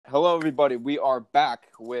Hello, everybody. We are back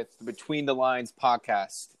with the Between the Lines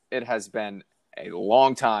podcast. It has been a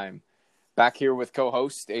long time. Back here with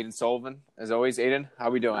co-host Aiden Sullivan. As always, Aiden, how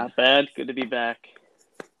are we doing? Not bad. Good to be back.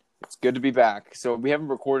 It's good to be back. So we haven't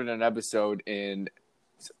recorded an episode in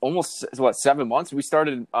almost 7 months. We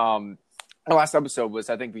started. The last episode was,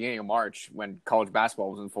 I think, beginning of March when college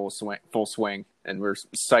basketball was in full swing, and we're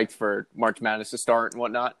psyched for March Madness to start and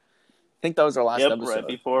whatnot. I think that was our last episode. Right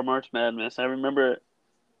before March Madness. I remember it.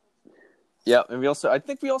 Yeah, and I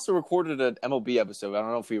think we also recorded an MLB episode. I don't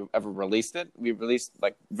know if we ever released it. We released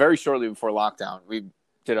very shortly before lockdown. We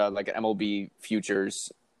did an MLB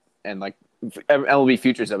futures and MLB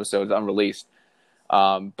futures episode unreleased.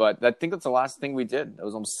 But I think that's the last thing we did. It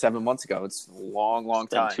was almost 7 months ago. It's a long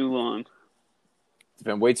time. It's been too long. It's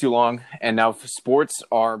been way too long, and now sports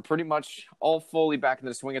are pretty much all fully back into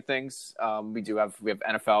the swing of things. We have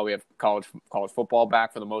NFL, we have college football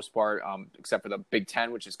back for the most part, except for the Big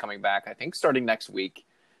Ten, which is coming back, I think, starting next week,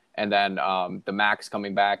 and then the MAC's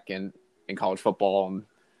coming back in college football, and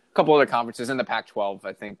a couple other conferences in the Pac-12.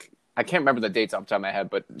 I think I can't remember the dates off the top of my head,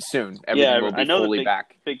 but soon everything will be fully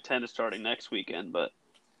back. Big Ten is starting next weekend, but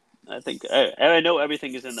I think I know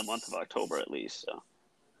everything is in the month of October at least. So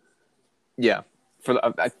yeah.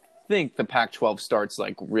 I think the Pac-12 starts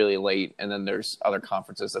really late, and then there's other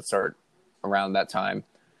conferences that start around that time.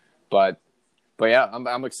 But yeah,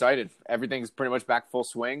 I'm excited. Everything's pretty much back full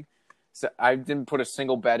swing. So I didn't put a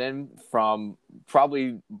single bet in from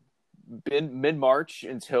probably mid-March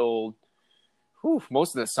until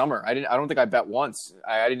most of the summer. I don't think I bet once.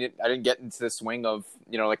 I didn't get into the swing of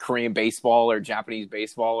Korean baseball or Japanese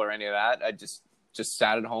baseball or any of that. I just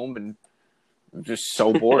sat at home and just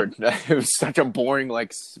so bored. It was such a boring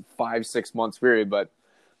 5-6 months period, but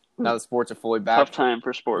now the sports are fully back. Tough time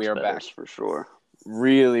for sports bettors, back for sure.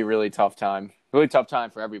 Really, really tough time. Really tough time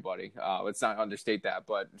for everybody. Let's not understate that,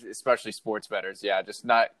 but especially sports bettors. Yeah, just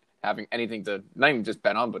not having anything to not even just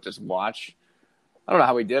bet on, but just watch. I don't know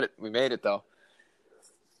how we did it. We made it though.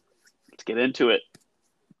 Let's get into it.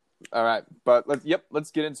 All right, but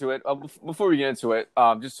let's get into it. Before we get into it,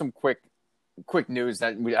 just some quick news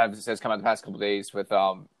that has come out the past couple of days with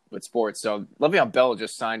sports. So Le'Veon Bell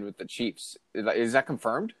just signed with the Chiefs. Is that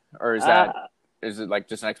confirmed, or is it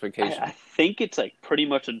just an expectation? I think it's pretty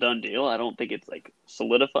much a done deal. I don't think it's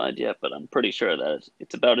solidified yet, but I'm pretty sure that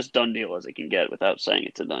it's about as done deal as it can get without saying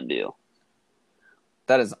it's a done deal.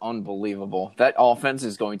 That is unbelievable. That offense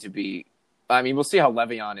is going to be. I mean, we'll see how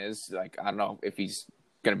Le'Veon is. I don't know if he's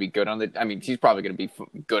going to be good on the. I mean, he's probably going to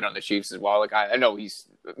be good on the Chiefs as well. I know he's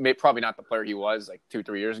probably not the player he was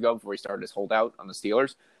 2-3 years ago before he started his holdout on the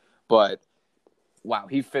Steelers, but wow,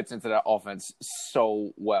 he fits into that offense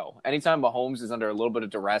so well. Anytime Mahomes is under a little bit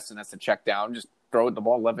of duress and has to check down, just throw the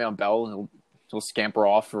ball. Le'Veon Bell, he'll scamper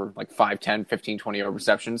off for 5, 10, 15, 20-yard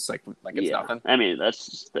receptions it's nothing. I mean,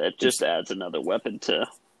 that just adds another weapon to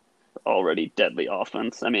already deadly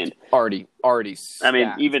offense. I mean, already. I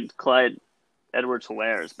mean, even Clyde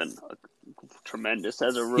Edwards-Helaire has been tremendous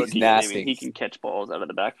as a rookie. He's nasty. I mean, he can catch balls out of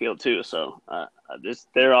the backfield too. So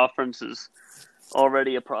their offense is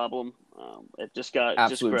already a problem. It just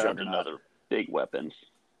grabbed another big weapon.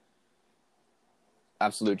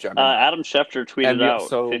 Absolute juggernaut. Adam Schefter tweeted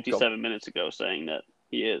out 57 minutes ago saying that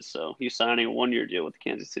he is. So he's signing a 1-year deal with the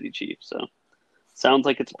Kansas City Chiefs. So sounds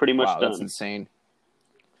like it's pretty much done. That's insane.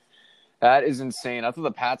 That is insane. I thought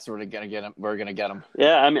the Pats were going to get him.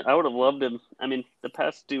 Yeah, I mean, I would have loved him. I mean, the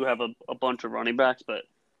Pats do have a bunch of running backs, but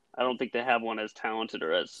I don't think they have one as talented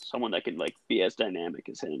or as someone that can be as dynamic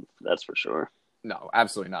as him. That's for sure. No,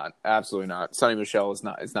 absolutely not. Absolutely not. Sonny Michel is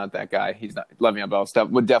not that guy. He's not. Le'Veon Bell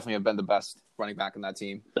would definitely have been the best running back on that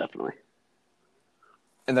team. Definitely.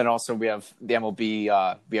 And then also we have the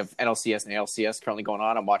MLB, we have NLCS and ALCS currently going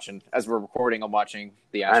on. I'm watching, as we're recording, I'm watching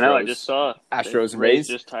the Astros. I know, I just saw Astros and Rays.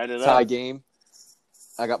 Just tied it up. Tie game.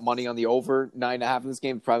 I got money on the over 9.5 in this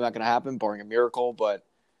game. Probably not going to happen, barring a miracle, but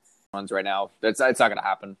runs right now. It's not going to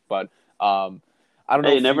happen. But I don't know.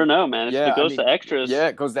 Hey, you never know, man. If it goes to extras. Yeah,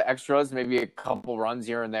 it goes to extras, maybe a couple runs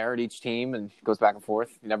here and there at each team, and it goes back and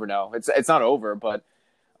forth. You never know. It's not over, but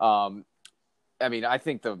I mean, I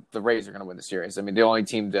think the Rays are going to win the series. I mean, the only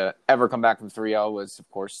team to ever come back from 3-0 was, of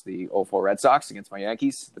course, the 0-4 Red Sox against my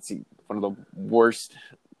Yankees. That's one of the worst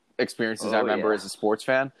experiences I remember as a sports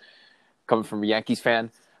fan, coming from a Yankees fan.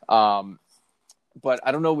 But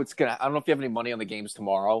I don't know I don't know if you have any money on the games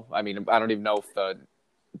tomorrow. I mean, I don't even know if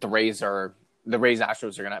the Rays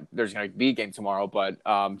Astros there's going to be a game tomorrow. But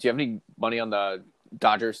do you have any money on the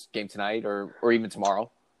Dodgers game tonight or even tomorrow?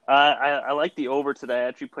 I like the over today. I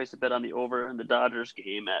actually placed a bet on the over in the Dodgers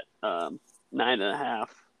game at 9.5.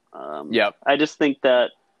 Yep. I just think that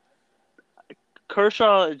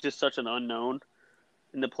Kershaw is just such an unknown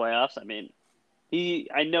in the playoffs. I mean,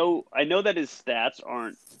 I know that his stats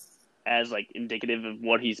aren't as like indicative of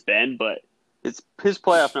what he's been, but his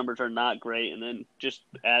playoff numbers are not great. And then just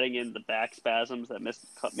adding in the back spasms that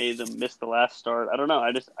made him miss the last start. I don't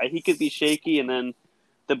know. He could be shaky, and then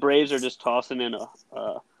the Braves are just tossing in a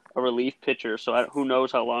relief pitcher, so who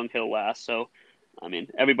knows how long he'll last. So, I mean,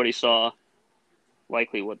 everybody saw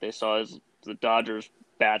likely what they saw is the Dodgers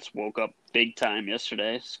bats woke up big time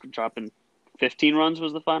yesterday, dropping 15 runs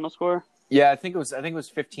was the final score. Yeah, I think it was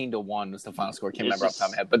 15-1 was the final score. I can't remember off the top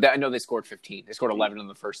of my head, but I know they scored 15. They scored 11 in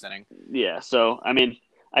the first inning. Yeah, so I mean,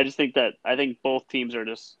 I think both teams are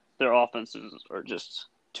just their offenses are just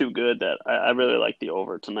too good that I really like the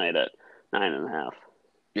over tonight at 9.5.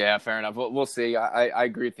 Yeah, fair enough. We'll see. I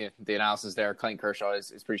agree with the analysis there. Clayton Kershaw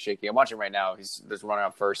is pretty shaky. I'm watching right now. There's runner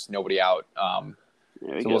out first, nobody out.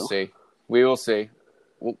 We'll see. We will see.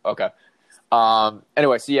 Okay.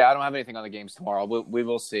 Anyway, so yeah, I don't have anything on the games tomorrow. We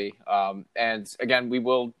will see. And again, we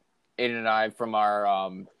will, Aiden and I, from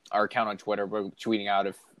our account on Twitter, we're tweeting out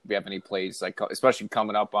if we have any plays, like especially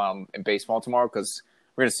coming up in baseball tomorrow, because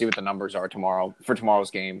we're gonna see what the numbers are tomorrow for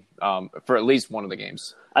tomorrow's game, for at least one of the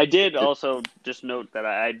games. I did also just note that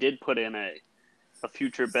I did put in a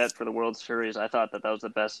future bet for the World Series. I thought that was the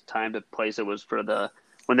best time to place it was for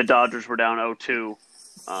when the Dodgers were down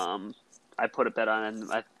 0-2. I put a bet on it,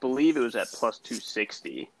 and I believe it was at plus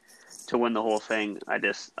 260 to win the whole thing.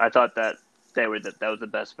 I thought that that was the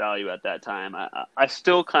best value at that time. I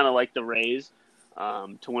still kind of like the Rays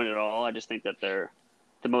to win it all. I just think that they're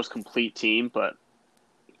the most complete team, but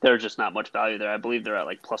there's just not much value there. I believe they're at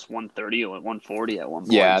like plus 130 or 140 at one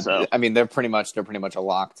point. Yeah, so. I mean they're pretty much a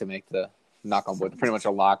lock to make the knock on wood. They're pretty much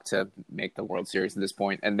a lock to make the World Series at this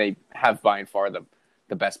point, and they have by far the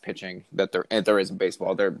best pitching that there is in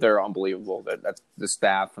baseball. They're unbelievable. That's the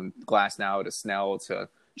staff from Glasnow to Snell to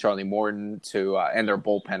Charlie Morton to and their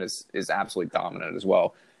bullpen is absolutely dominant as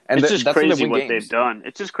well. And it's just that's crazy what they've done.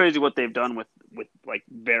 It's just crazy what they've done with like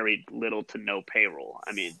very little to no payroll.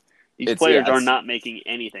 I mean, these players are not making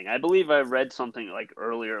anything. I believe I read something like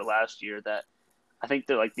earlier last year that I think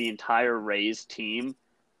that like the entire Rays team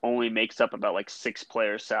only makes up about like 6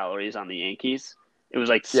 players' salaries on the Yankees. It was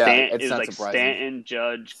like Stanton,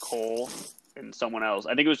 Judge, Cole, and someone else.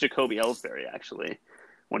 I think it was Jacoby Ellsbury actually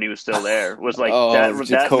when he was still there. Was like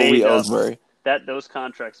Jacoby Ellsbury. Those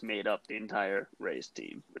contracts made up the entire Rays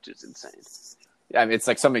team, which is insane. I mean, it's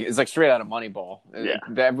like straight out of Moneyball. Yeah.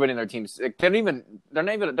 Everybody in their teams, they're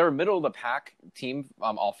a middle of the pack team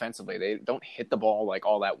offensively. They don't hit the ball like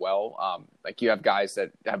all that well. Like you have guys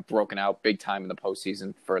that have broken out big time in the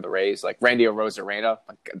postseason for the Rays, like Randy Arozarena.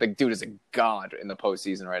 Like, the dude is a god in the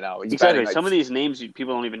postseason right now. He's exactly. Some of these names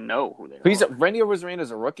people don't even know who they are. Randy Arozarena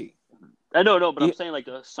is a rookie. I know, but I'm saying like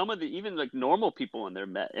some of the even like normal people in their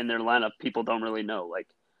lineup, people don't really know.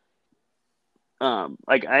 I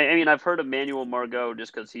mean, I've heard of Manuel Margot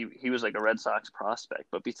just because he was like a Red Sox prospect,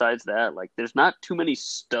 but besides that, like there's not too many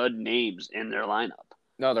stud names in their lineup.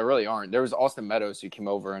 No, there really aren't. There was Austin Meadows who came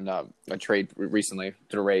over in a trade recently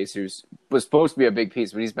to the Rays, was supposed to be a big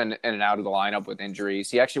piece, but he's been in and out of the lineup with injuries.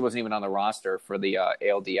 He actually wasn't even on the roster for the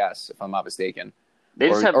ALDS, if I'm not mistaken. They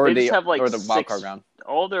just have like the wild card round.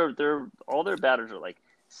 All their batters are like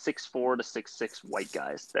 6'4" to 6'6" white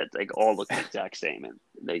guys that like all look the exact same, and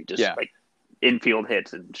they just like infield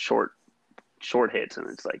hits and short hits, and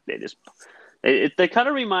it's like they kind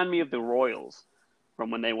of remind me of the Royals from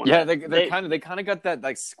when they won. Yeah, they kind of got that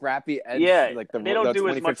like scrappy edge. Yeah, like they don't do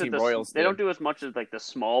as much as Royals. They don't do as much as like the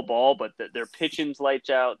small ball, but their pitching's lights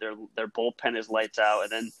out. Their bullpen is lights out,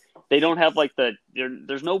 and then they don't have like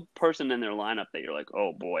there's no person in their lineup that you're like,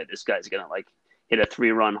 oh boy, this guy's gonna like hit a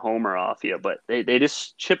 3-run homer off you, but they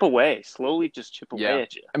just chip away, slowly just chip away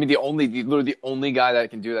at you. I mean, literally the only guy that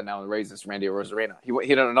can do that now in the Rays is Randy Arozarena. He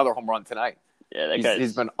hit another home run tonight. Yeah,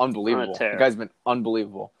 he's been unbelievable. The guy's been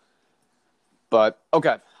unbelievable. But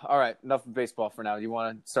okay, all right, enough of baseball for now. You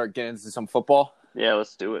want to start getting into some football? Yeah,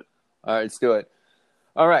 let's do it. All right, let's do it.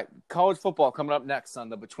 All right, college football coming up next on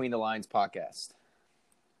the Between the Lines podcast.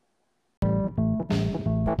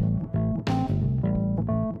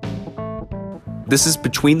 This is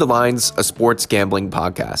Between the Lines, a sports gambling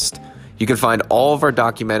podcast. You can find all of our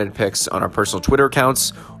documented picks on our personal Twitter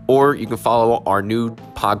accounts, or you can follow our new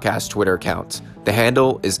podcast Twitter account. The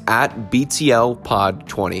handle is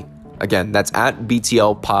 @BTLPod20. Again, that's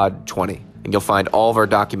 @BTLPod20. And you'll find all of our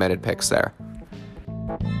documented picks there.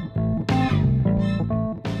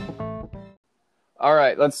 All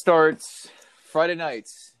right, let's start Friday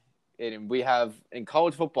nights. Aiden, we have in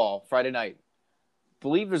college football Friday night. I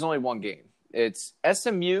believe there's only one game. It's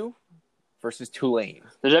SMU versus Tulane.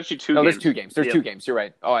 There's actually two No, games. there's two games. There's Yep. two games. You're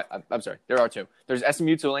right. Oh, I'm sorry. There are two. There's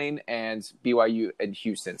SMU Tulane and BYU and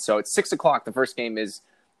Houston. So it's 6 o'clock. The first game is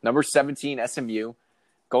number 17 SMU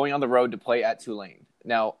going on the road to play at Tulane.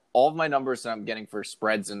 Now, all of my numbers that I'm getting for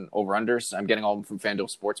spreads and over-unders, I'm getting all of them from FanDuel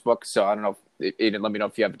Sportsbook. So I don't know, Aiden, let me know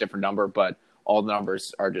if you have a different number, but all the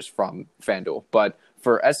numbers are just from FanDuel. But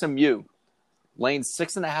for SMU, laying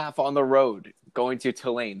 6.5 on the road going to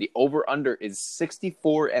Tulane, the over-under is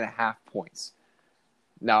 64.5 points.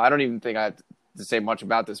 Now, I don't even think I have to say much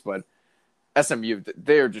about this, but SMU,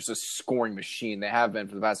 they're just a scoring machine. They have been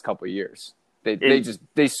for the past couple of years.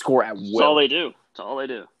 They score at will. That's all they do. That's all they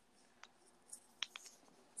do.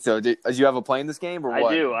 So, do you have a play in this game, or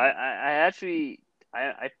what? I do. I actually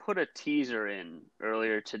put a teaser in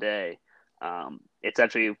earlier today. It's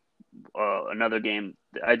actually another game.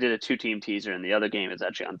 I did a 2-team teaser, and the other game is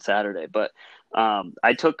actually on Saturday. But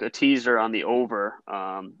I took a teaser on the over.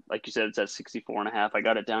 Like you said, it's at 64.5. I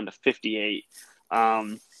got it down to 58.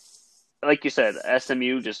 Like you said,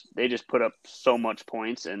 SMU just put up so much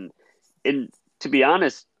points, and to be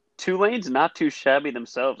honest, Tulane's not too shabby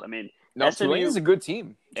themselves. I mean, No, Tulane is a good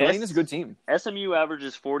team. Tulane is a good team. SMU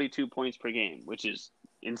averages 42 points per game, which is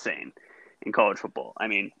insane in college football. I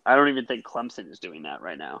mean, I don't even think Clemson is doing that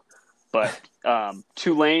right now. But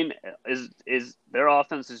Tulane is their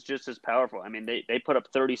offense is just as powerful. I mean, they put up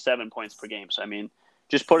 37 points per game. So I mean,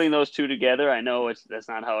 just putting those two together, I know that's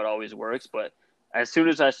not how it always works, but as soon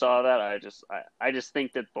as I saw that, I just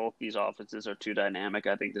think that both these offenses are too dynamic.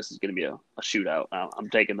 I think this is going to be a shootout. I'm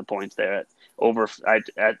taking the points there at over. I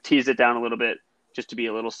teased it down a little bit just to be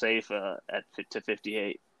a little safe to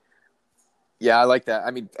 58. Yeah, I like that.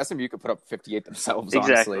 I mean, SMU could put up 58 themselves.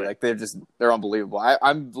 Exactly. Honestly, like they're unbelievable.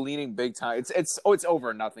 I'm leaning big time. It's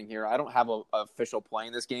over nothing here. I don't have a official play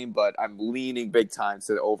in this game, but I'm leaning big time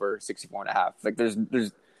to the over 64.5. Like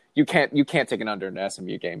there's you can't take an under in an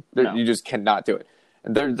SMU game. No. You just cannot do it.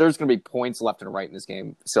 And there's going to be points left and right in this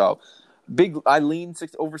game. So I lean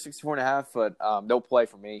over 64.5, but no play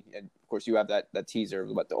for me. And of course, you have that teaser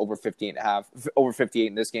about the over 58.5, over 58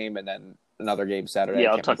 in this game, and then another game Saturday.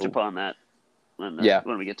 Yeah, I'll touch upon that when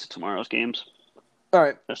we get to tomorrow's games. All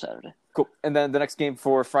right. Or Saturday. Cool. And then the next game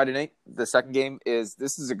for Friday night, the second game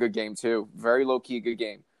this is a good game too. Very low key, good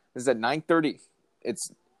game. This is at 9:30.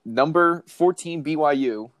 It's number 14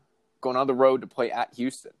 BYU going on the road to play at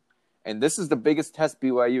Houston. And this is the biggest test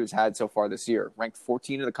BYU has had so far this year. Ranked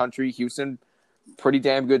 14 in the country. Houston, pretty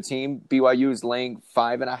damn good team. BYU is laying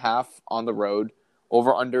 5.5 on the road.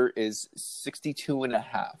 Over under is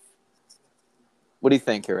 62.5. What do you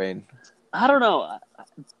think, Aiden? I don't know.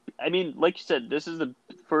 I mean, like you said, this is the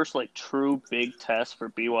first true big test for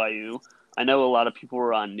BYU. I know a lot of people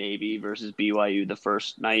were on Navy versus BYU the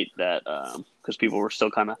first night that because people were still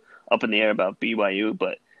kind of up in the air about BYU,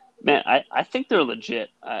 but man, I think they're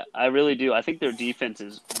legit. I really do. I think their defense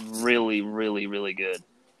is really, really, really good.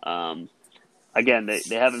 Again,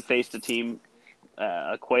 they haven't faced a team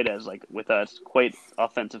quite as with us quite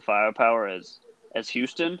offensive firepower as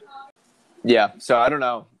Houston. Yeah, so I don't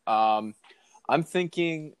know. I'm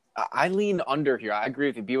thinking I lean under here. I agree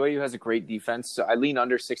with you. BYU has a great defense, so I lean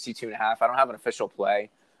under 62.5. I don't have an official play.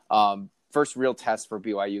 First real test for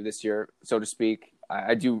BYU this year, so to speak.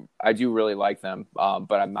 I do really like them,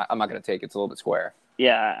 but I'm not going to take it. It's a little bit square.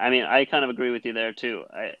 Yeah, I mean, I kind of agree with you there too.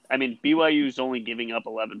 I mean, BYU's only giving up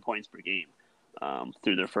 11 points per game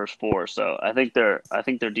through their first 4, so I think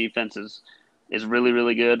their defense is really,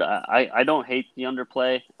 really good. I don't hate the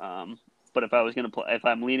underplay, but if I was going to play, if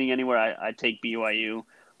I'm leaning anywhere, I'd take BYU.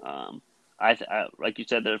 I like you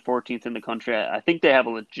said, they're 14th in the country. I think they have a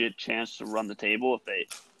legit chance to run the table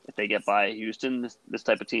if they get by Houston, this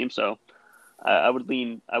type of team. So. I would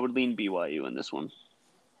lean BYU in this one.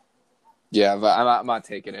 Yeah, but I'm not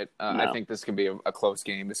taking it. No. I think this could be a close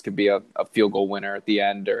game. This could be a field goal winner at the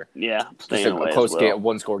end, or staying away a close as well. game, a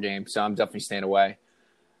one-score game. So I'm definitely staying away.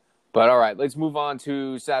 But all right, let's move on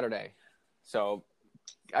to Saturday. So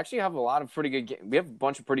actually have a lot of pretty good games. We have a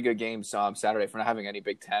bunch of pretty good games Saturday for not having any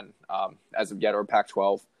Big Ten as of yet, or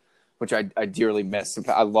Pac-12, which I dearly miss.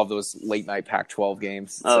 I love those late-night Pac-12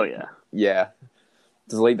 games. Oh, yeah. Yeah.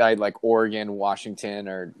 Those late-night, Oregon, Washington,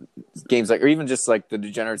 or games or even just, the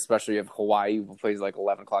degenerate special. You have Hawaii, who plays,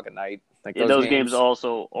 11 o'clock at night. Those games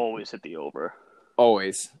also always hit the over.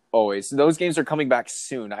 Always. Those games are coming back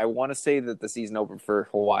soon. I want to say that the season opener for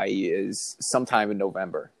Hawaii is sometime in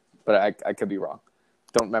November, but I could be wrong.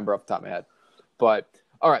 Don't remember off the top of my head. But,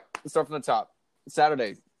 all right, let's start from the top.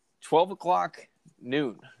 Saturday, 12 o'clock,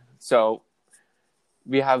 noon. So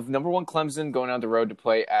we have number 1 Clemson going on the road to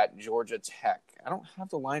play at Georgia Tech. I don't have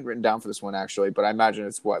the line written down for this one, actually, but I imagine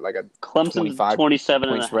it's a Clemson 25 27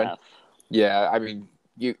 point and a spread. half. Yeah, I mean,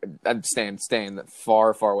 I'm staying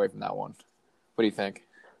far, far away from that one. What do you think?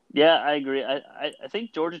 Yeah, I agree. I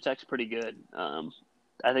think Georgia Tech's pretty good.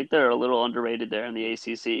 I think they're a little underrated there in the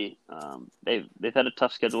ACC. They've had a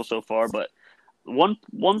tough schedule so far, but one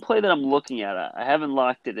play that I'm looking at, I haven't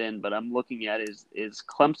locked it in, but I'm looking at is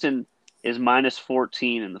Clemson is minus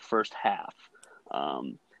 14 in the first half.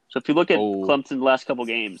 So if you look at Oh, Clemson's last couple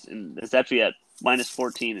games, and it's actually at minus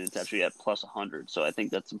 14, and it's actually at plus 100. So I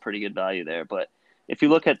think that's some pretty good value there. But if you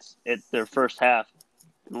look at their first half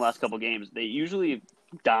in the last couple games, they usually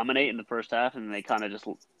dominate in the first half, and they kind of just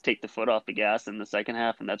take the foot off the gas in the second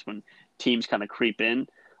half, and that's when teams kind of creep in.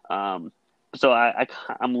 Um, so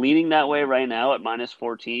I'm leaning that way right now at minus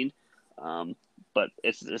 14. Um, but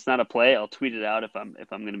it's not a play. I'll tweet it out if I'm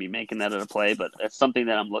going to be making that at a play. But it's something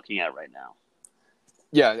that I'm looking at right now.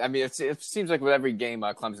 yeah. I mean, it seems like with every game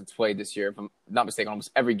Clemson's played this year, if I'm not mistaken,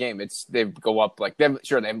 almost every game they go up like they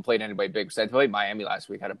haven't played anybody big. Because I played Miami last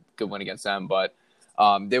week, had a good win against them, but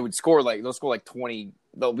they'll score like 20.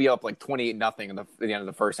 They'll be up like 28-0 at the end of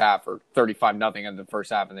the first half, or 35-0 in the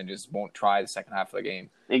first half, and then just won't try the second half of the game.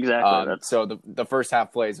 Exactly. So the first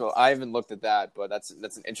half plays. Well, I haven't looked at that, but that's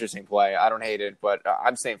an interesting play. I don't hate it, but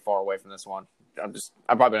I'm staying far away from this one. I'm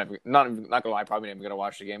probably not gonna lie. Probably not even gonna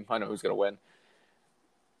watch the game. I know who's gonna win.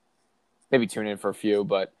 Maybe tune in for a few,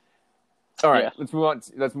 but all right. Yeah. Let's move on.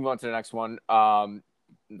 Let's move on to the next one.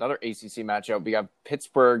 Another ACC matchup. We got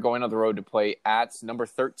Pittsburgh going on the road to play at number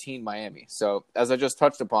 13 Miami. So as I just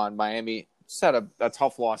touched upon, Miami just had a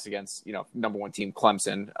tough loss against number one team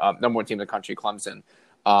Clemson, number one team in the country Clemson,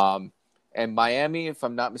 and Miami, if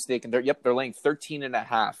I'm not mistaken, they're laying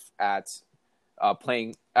 13.5 at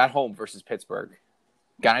playing at home versus Pittsburgh.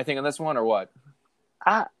 Got anything on this one or what?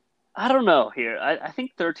 I I don't know here. I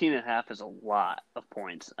think 13.5 is a lot of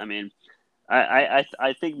points. I mean,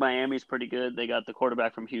 I think Miami's pretty good. They got the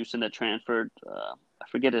quarterback from Houston that transferred. I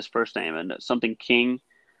forget his first name, and something King.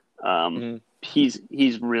 Um, Mm-hmm.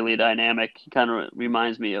 he's really dynamic. He kind of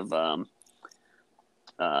reminds me of I'm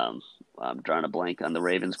drawing a blank on the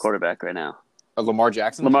Ravens quarterback right now. Lamar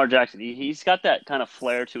Jackson. Lamar Jackson. He's got that kind of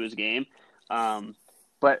flair to his game. Um,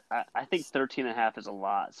 but I think 13.5 is a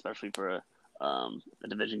lot, especially for a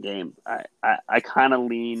division game. I kind of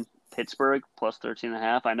lean Pittsburgh plus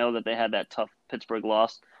 13.5. I know that they had that tough Pittsburgh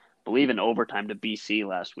loss, I believe in overtime to BC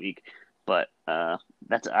last week. But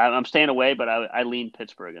I'm staying away, but I lean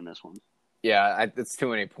Pittsburgh in this one. Yeah, it's too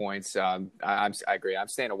many points. I agree. I'm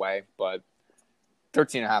staying away, but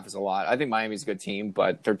 13.5 is a lot. I think Miami's a good team,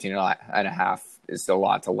 but 13.5 is still a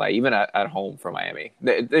lot to lay, even at home for Miami.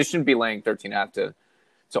 They shouldn't be laying 13.5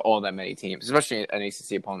 to all that many teams, especially an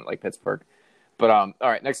ACC opponent like Pittsburgh. But all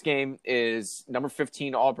right, next game is number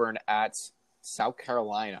 15 Auburn at South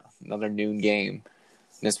Carolina. Another noon game.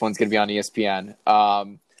 This one's going to be on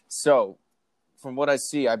ESPN. So from what I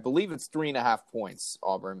see, I believe it's 3.5 points.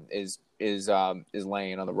 Auburn is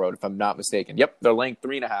laying on the road, if I'm not mistaken. Yep, they're laying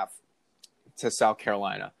 3.5 to South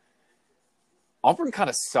Carolina. Auburn kind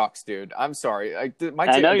of sucks, dude. I'm sorry. I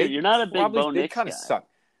know you're not a big Bo Nix guy. They kind of suck.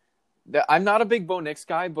 I'm not a big Bo Nix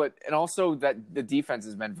guy, and also that the defense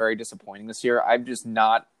has been very disappointing this year. I'm just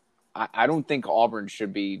not. I don't think Auburn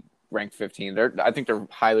should be ranked 15. I think they're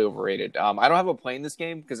highly overrated. I don't have a play in this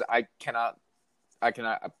game because I cannot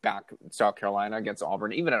back South Carolina against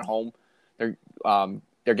Auburn, even at home. They're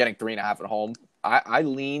getting 3.5 at home. I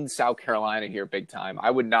lean South Carolina here big time. I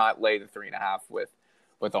would not lay the 3.5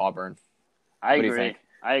 with Auburn. I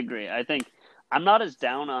agree. I think I'm not as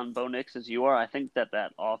down on Bo Nix as you are. I think that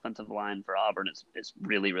offensive line for Auburn is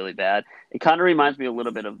really, really bad. It kind of reminds me a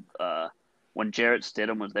little bit of when Jarrett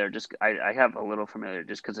Stidham was there. Just I have a little familiar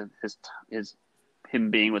just because of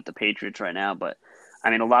him being with the Patriots right now. But I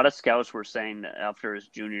mean, a lot of scouts were saying that after his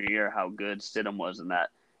junior year how good Stidham was, and that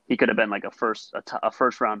he could have been like a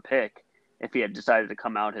first round pick if he had decided to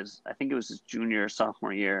come out I think it was his junior or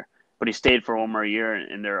sophomore year. But he stayed for one more year,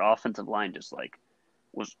 and their offensive line just like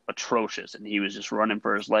was atrocious, and he was just running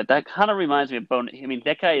for his life. That kind of reminds me of Bo. I mean,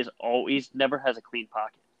 that guy he's never has a clean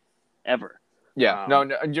pocket, ever. Yeah, no,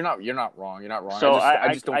 you're not wrong. You're not wrong. So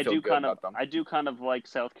I just don't feel good about them. I do kind of like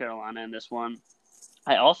South Carolina in this one.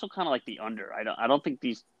 I also kind of like the under. I don't think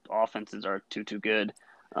these offenses are too good.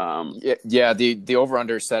 Yeah. The over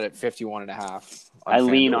under is set at 51.5. I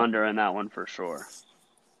lean under in that one for sure.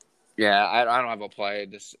 Yeah, I don't have a play.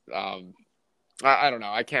 I don't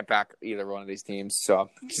know. I can't back either one of these teams, so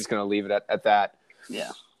I'm just gonna leave it at that.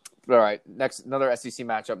 Yeah. All right. Next, another SEC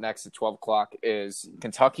matchup next at 12 o'clock is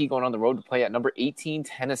Kentucky going on the road to play at number 18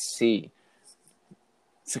 Tennessee.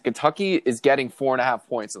 So Kentucky is getting 4.5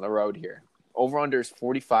 points on the road here. Over under is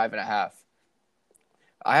 45.5.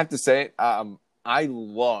 I have to say, I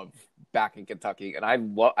love back in Kentucky, and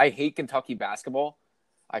I hate Kentucky basketball.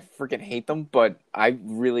 I freaking hate them, but I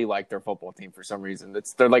really like their football team for some reason.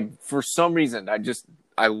 They're like for some reason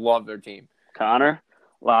I love their team. Connor,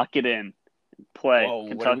 lock it in. Play Whoa,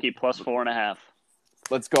 Kentucky plus 4.5.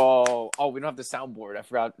 Let's go. Oh, we don't have the soundboard. I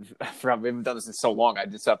forgot. We haven't done this in so long. I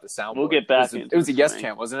just have the soundboard. We'll get back. It was a yes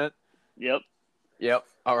chant, wasn't it? Yep. Yep.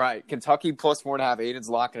 All right. Kentucky plus 4.5. Aiden's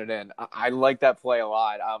locking it in. I like that play a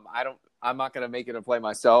lot. I'm not going to make it a play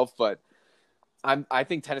myself, but I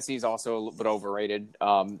think Tennessee is also a little bit overrated.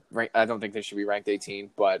 I don't think they should be ranked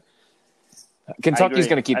 18, but Kentucky's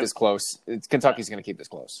going to keep this close. Kentucky's going to keep this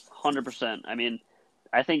close. 100%. I mean,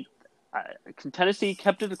 I think Tennessee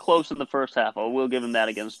kept it close in the first half. I will give them that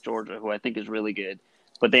against Georgia, who I think is really good,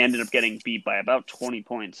 but they ended up getting beat by about 20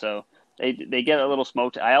 points. So they get a little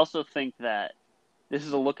smoked. I also think that this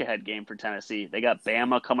is a look-ahead game for Tennessee. They got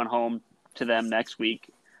Bama coming home to them next week.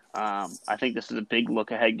 I think this is a big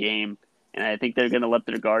look-ahead game, and I think they're going to let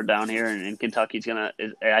their guard down here, and Kentucky's going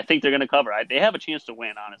to – I think they're going to cover. They have a chance to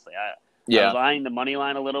win, honestly. I was eyeing the money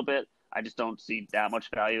line a little bit. I just don't see that much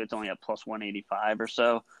value. It's only at plus 185 or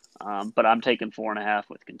so. But I'm taking 4.5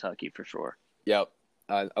 with Kentucky for sure. Yep.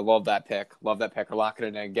 I love that pick. Love that pick. We're locking it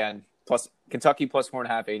in again. Plus Kentucky plus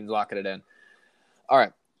 4.5. Aiden's locking it in. All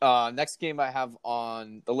right. Next game I have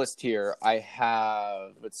on the list here, I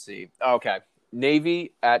have, let's see. Okay.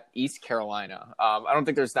 Navy at East Carolina. I don't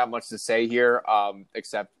think there's that much to say here,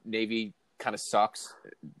 except Navy kind of sucks.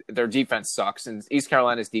 Their defense sucks, and East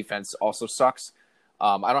Carolina's defense also sucks.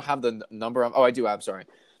 I don't have the number. I do have, sorry.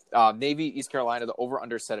 Navy, East Carolina, the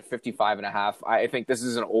over-under set at 55.5. I think this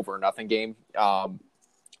is an over-nothing game.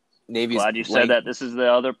 Navy's glad you said that. This is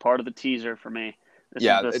the other part of the teaser for me. This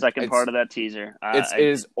is the second part of that teaser. It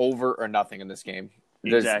is over or nothing in this game.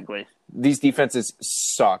 Exactly. These defenses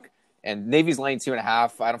suck, and Navy's laying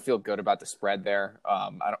 2.5. I don't feel good about the spread there. I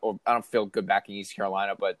don't feel good backing East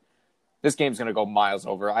Carolina, but this game's going to go miles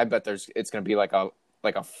over. I bet it's going to be like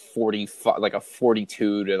a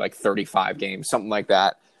 42 to 35 game, something like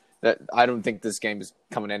that. That I don't think this game is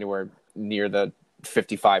coming anywhere near the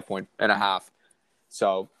 55.5.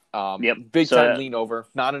 So, big time lean over.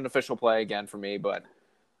 Not an official play again for me, but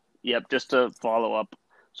yep. Just to follow up,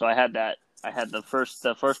 so I had that. I had the first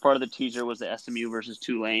part of the teaser was the SMU versus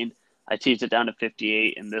Tulane. I teased it down to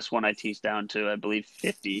 58, and this one I teased down to, I believe,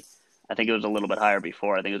 50. I think it was a little bit higher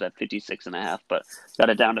before. I think it was at 56.5, but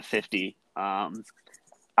got it down to 50.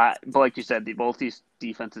 But like you said, both these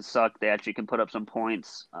defenses suck. They actually can put up some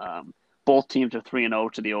points. Both teams are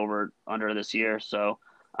 3-0 to the over/under this year, so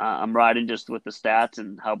I'm riding just with the stats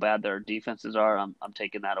and how bad their defenses are. I'm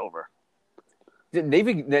taking that over.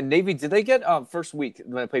 Navy, did they get first week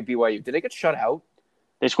when they played BYU? Did they get shut out?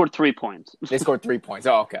 They scored 3 points. They scored 3 points.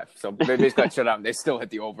 Oh, okay. So they basically got shut out, and they still hit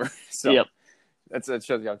the over. So yep. That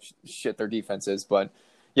shows you how shit their defense is. But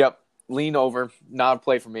yep. Lean over, not a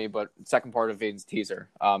play for me, but second part of Aiden's teaser.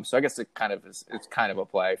 So I guess it's kind of a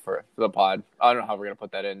play for the pod. I don't know how we're gonna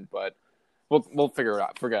put that in, but we'll figure it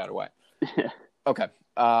out. Figure out a way. Okay.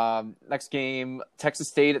 Next game, Texas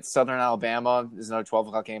State at Southern Alabama. This is another 12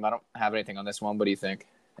 o'clock game. I don't have anything on this one. What do you think?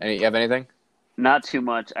 You have anything? Not too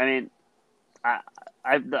much. I mean,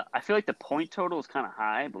 I feel like the point total is kind of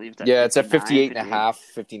high. I believe it's it's at 58.5,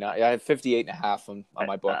 59. Yeah, I have 58.5 on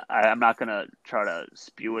my book. I'm not going to try to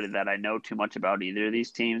spew it that I know too much about either of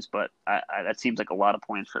these teams, but that seems like a lot of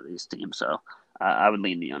points for these teams, so I would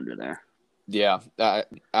lean the under there. Yeah, I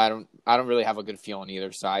don't really have a good feel on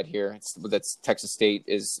either side here. That's Texas State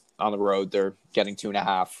is on the road. They're getting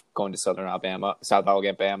 2.5 going to South Alabama.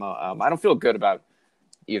 I don't feel good about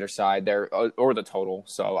either side there or the total,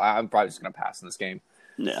 so I'm probably just going to pass in this game.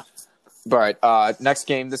 Yeah. All right. Next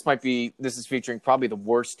game. This is featuring probably the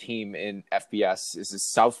worst team in FBS. This is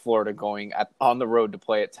South Florida going on the road to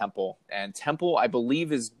play at Temple, and Temple, I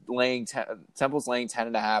believe, is Temple's laying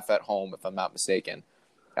 10.5 at home, if I'm not mistaken.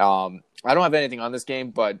 I don't have anything on this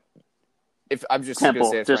game, but if I'm just going to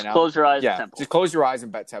say it right now, close your eyes. Yeah, Temple. just close your eyes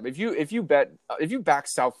and bet Temple. If you back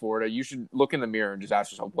South Florida, you should look in the mirror and just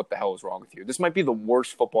ask yourself what the hell is wrong with you. This might be the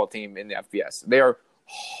worst football team in the FBS. They are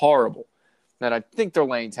horrible. And I think they're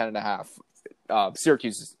laying 10.5.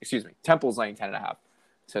 Temple's laying 10.5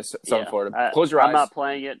 to Southern Florida. Close your eyes. I'm not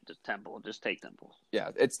playing it. Just Temple. Just take Temple.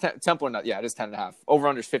 Yeah, it's Temple or not. Yeah, it is 10.5. Over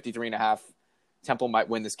under is 53.5. Temple might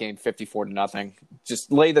win this game 54-0.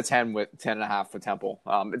 Just lay the 10 with 10.5 with Temple.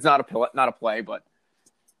 It's not a play, but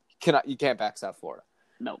you can't back South Florida.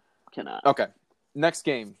 No, cannot. Okay, next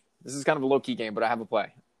game. This is kind of a low key game, but I have a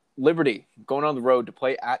play. Liberty going on the road to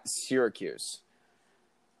play at Syracuse.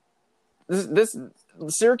 This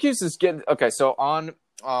Syracuse is getting okay. So on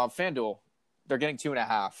FanDuel, they're getting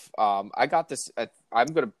 2.5. I got this. I'm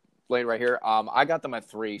gonna lay it right here. I got them at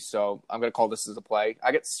 3, so I'm going to call this as a play.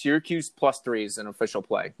 I get Syracuse +3 as an official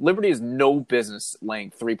play. Liberty has no business laying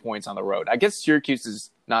 3 points on the road. I guess Syracuse is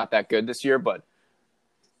not that good this year, but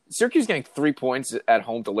Syracuse getting 3 points at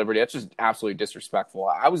home to Liberty, that's just absolutely disrespectful.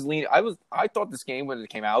 I thought this game when it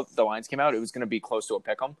came out, the lines came out, it was going to be close to a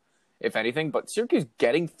pick'em, if anything. But Syracuse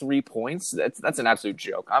getting 3 points, that's an absolute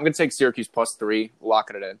joke. I'm going to take Syracuse +3,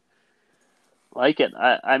 locking it in. Like it.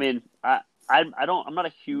 I'm not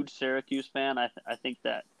a huge Syracuse fan. I think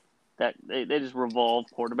that they just revolve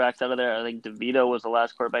quarterbacks out of there. I think DeVito was the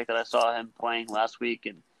last quarterback that I saw him playing last week,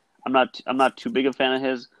 and I'm not too big a fan of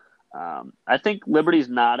his. I think Liberty's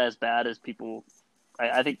not as bad as people.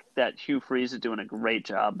 I think that Hugh Freeze is doing a great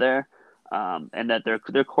job there, and that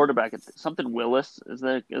their quarterback, something Willis is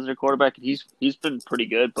their quarterback. He's been pretty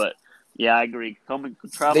good, but yeah, I agree. Traveling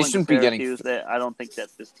They shouldn't to be getting. Syracuse, I don't think that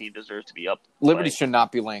this team deserves to be up. Liberty should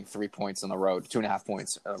not be laying 3 points on the road, 2.5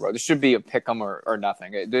 points on the road. This should be a pick'em or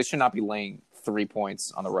nothing. They should not be laying 3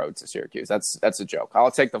 points on the road to Syracuse. That's a joke.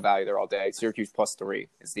 I'll take the value there all day. Syracuse +3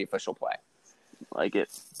 is the official play. Like it.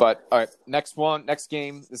 But all right, next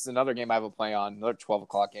game. This is another game I have a play on. Another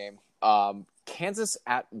 12:00 game. Kansas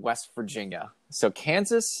at West Virginia. So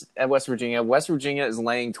Kansas at West Virginia. West Virginia is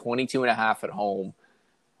laying 22.5 at home,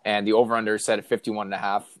 and the over/under is set at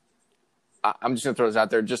 51.5. I'm just gonna throw this out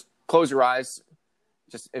there. Just close your eyes.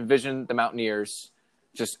 Just envision the Mountaineers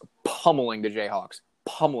just pummeling the Jayhawks.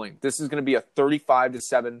 Pummeling. This is going to be a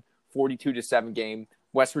 35-7, 42-7 game.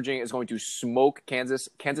 West Virginia is going to smoke Kansas.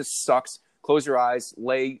 Kansas sucks. Close your eyes.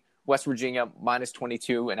 Lay West Virginia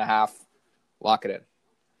 -22.5. Lock it in.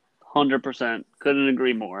 100%. Couldn't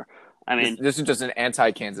agree more. I mean, this is just an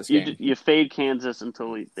anti-Kansas game. You fade Kansas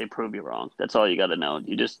until they prove you wrong. That's all you got to know.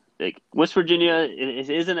 You just West Virginia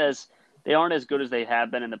they aren't as good as they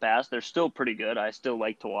have been in the past. They're still pretty good. I still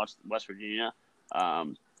like to watch West Virginia.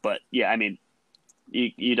 But yeah, I mean,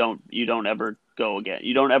 you don't ever go again.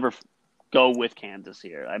 You don't ever go with Kansas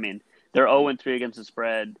here. I mean, they're 0-3 against the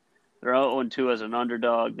spread. They're 0-2 as an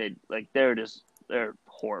underdog. They're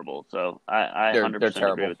horrible. So I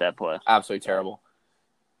 100% agree with that play. Absolutely terrible.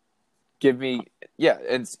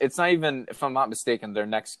 It's not even, if I'm not mistaken, their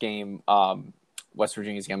next game, West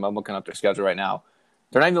Virginia's game. I'm looking up their schedule right now.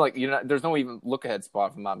 They're not even there's no even look ahead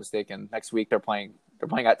spot, if I'm not mistaken. Next week they're playing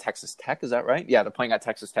at Texas Tech. Is that right? Yeah, they're playing at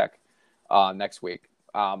Texas Tech next week.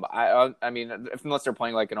 I mean, unless they're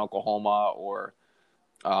playing like in Oklahoma or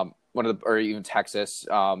or even Texas,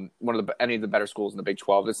 any of the better schools in the Big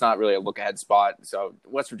 12. It's not really a look ahead spot. So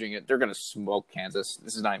West Virginia, they're going to smoke Kansas.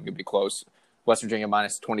 This is not even going to be close. West Virginia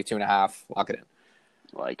 -22.5. Lock it in.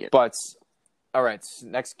 Like it. But all right,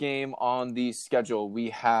 next game on the schedule we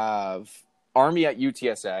have Army at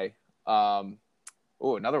UTSA.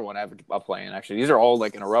 Another one I have a play in, actually. These are all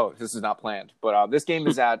like in a row. This is not planned. But this game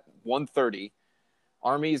is at 1:30.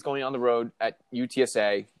 Army is going on the road at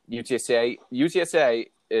UTSA. UTSA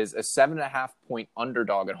is a 7.5 point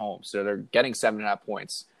underdog at home. So they're getting 7.5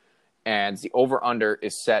 points. And the over/under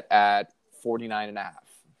is set at 49.5.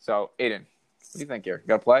 So, Aiden, what do you think here? You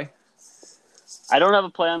got a play? I don't have a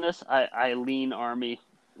play on this. I lean Army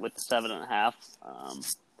with the 7.5.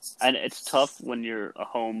 And it's tough when you're a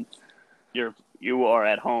home. You are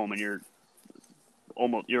at home and you're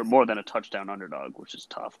more than a touchdown underdog, which is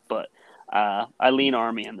tough. But I lean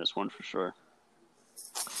Army in this one for sure.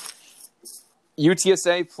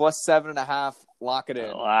 UTSA +7.5. Lock it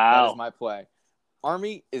in. Wow. That is my play.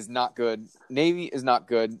 Army is not good. Navy is not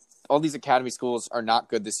good. All these academy schools are not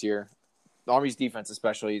good this year. The Army's defense,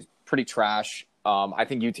 especially, is pretty trash. I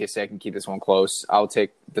think UTSA can keep this one close. I'll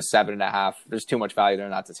take the 7.5. There's too much value there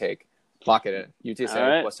not to take. Lock it in.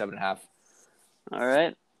 UTSA +7.5. All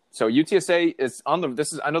right. So UTSA is I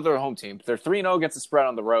know they're a home team. They're 3-0 against the spread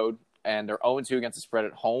on the road, and they're 0-2 against the spread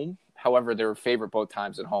at home. However, they were favored both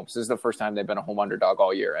times at home. So this is the first time they've been a home underdog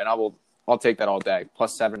all year, and I'll take that all day.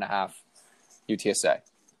 +7.5. UTSA.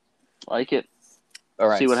 Like it. All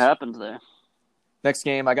right. See what happens there. Next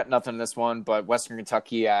game, I got nothing in this one, but Western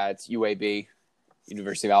Kentucky at UAB,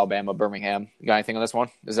 University of Alabama, Birmingham. You got anything on this one?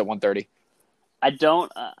 This is at 1:30. I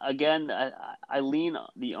don't. Again, I lean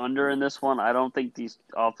the under in this one. I don't think these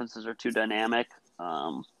offenses are too dynamic.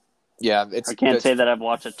 Yeah, I can't say that I've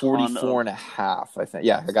watched a ton 44.5, I think.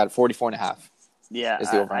 Yeah, I got it. 44.5. Yeah,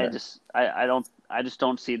 I just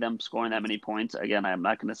don't see them scoring that many points. Again, I'm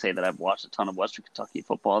not going to say that I've watched a ton of Western Kentucky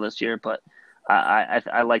football this year, but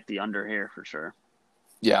I like the under here for sure.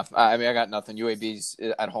 Yeah, I mean, I got nothing. UAB's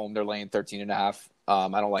at home; they're laying 13.5. I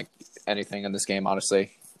don't like anything in this game,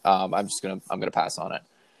 honestly. I'm gonna pass on it.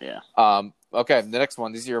 Yeah. Okay, the next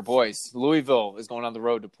one. These are your boys. Louisville is going on the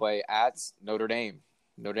road to play at Notre Dame.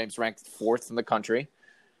 Notre Dame's ranked 4th in the country.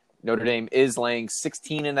 Notre Dame is laying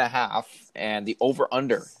 16.5, and the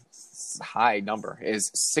over-under, high number,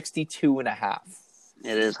 is 62.5.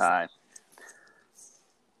 It is high.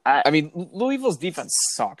 I mean, Louisville's defense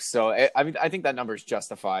sucks, so I think that number is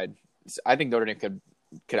justified. I think Notre Dame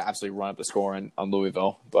could absolutely run up the score on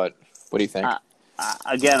Louisville, but what do you think?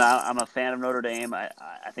 Again, I'm a fan of Notre Dame. I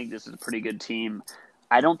think this is a pretty good team.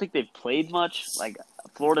 I don't think they've played much. Like,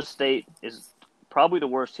 Florida State is probably the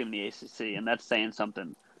worst team in the ACC, and that's saying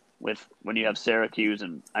something with when you have Syracuse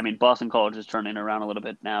and, I mean, Boston College is turning around a little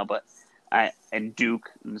bit now, and Duke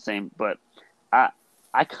in the same. But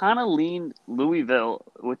I kind of lean Louisville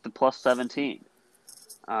with the plus 17.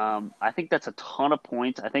 I think that's a ton of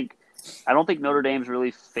points. I don't think Notre Dame's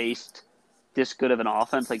really faced this good of an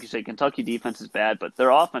offense. Like you say, Kentucky defense is bad, but their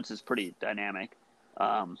offense is pretty dynamic.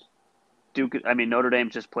 Notre Dame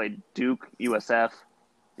just played Duke, USF,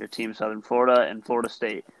 your team Southern Florida, and Florida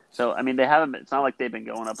State. So, I mean, they haven't. It's not like they've been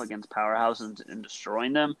going up against powerhouses and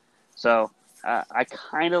destroying them. So, I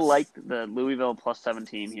kind of like the Louisville plus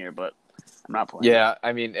 17 here, but I'm not playing. Yeah,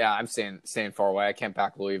 I mean, I'm staying far away. I can't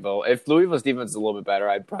back Louisville. If Louisville's defense is a little bit better,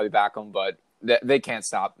 I'd probably back them, but they can't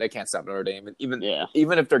stop. They can't stop Notre Dame. And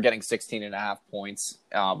even if they're getting 16.5 points,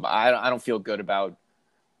 I don't feel good about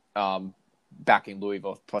backing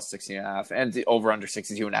Louisville plus 16.5 and the over under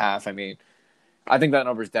 62.5. I mean, I think that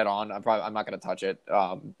number is dead on. I'm not going to touch it.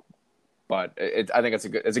 But I think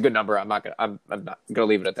it's a good number. I'm not gonna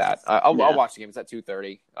leave it at that. I'll watch the game. It's at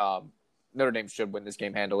 2:30. Notre Dame should win this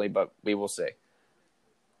game handily, but we will see.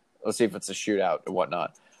 Let's see if it's a shootout or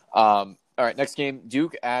whatnot. All right, next game,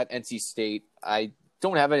 Duke at NC State. I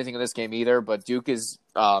don't have anything in this game either, but Duke is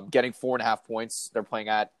getting 4.5 points. They're playing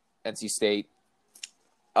at NC State.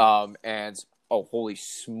 And holy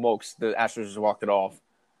smokes, the Astros just walked it off.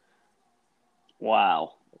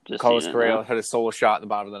 Wow. Carlos Correa had a solo shot in the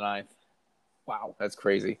bottom of the ninth. Wow, that's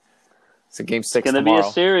crazy. So game 6 tomorrow. Gonna be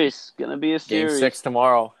a series. Game 6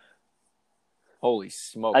 tomorrow. Holy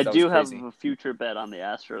smokes! I do have a future bet on the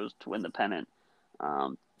Astros to win the pennant.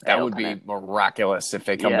 That would be miraculous if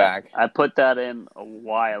they come back. I put that in a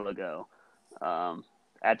while ago.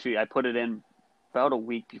 Actually, I put it in about a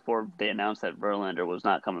week before they announced that Verlander was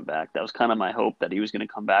not coming back. That was kind of my hope that he was going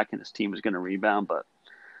to come back and his team was going to rebound. But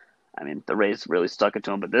I mean, the Rays really stuck it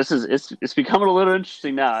to him. But it's becoming a little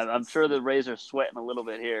interesting now. I'm sure the Rays are sweating a little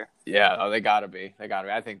bit here. Yeah, they got to be.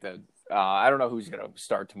 I think that I don't know who's going to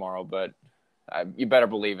start tomorrow, but you better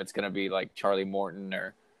believe it's going to be like Charlie Morton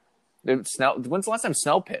or Snell. When's the last time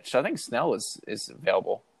Snell pitched? I think Snell is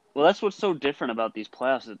available. Well, that's what's so different about these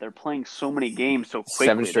playoffs, that they're playing so many games so quickly.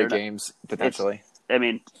 7 straight games, potentially.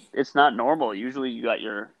 It's not normal. Usually you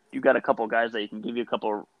got a couple guys that you can give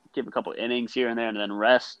a couple innings here and there and then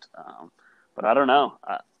rest. But I don't know.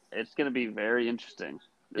 It's going to be very interesting.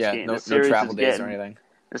 No travel days or anything.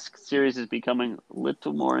 This series is becoming a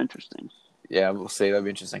little more interesting. Yeah, we'll see. That'll be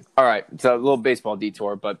interesting. All right, so a little baseball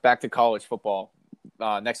detour, but back to college football.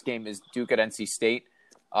 Next game is Duke at NC State.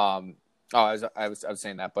 I was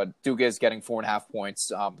saying that, but Duke is getting 4.5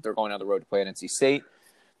 points. They're going on the road to play at NC State.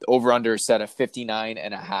 The over/under is set at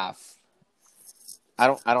 59.5. I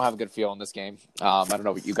don't have a good feel in this game. I don't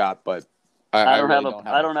know what you got, but I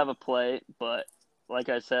don't have a play. But like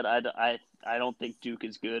I said, I don't think Duke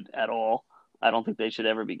is good at all. I don't think they should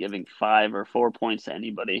ever be giving 5 or 4 points to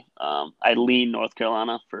anybody. I lean North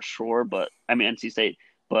Carolina for sure, NC State.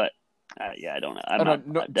 But I don't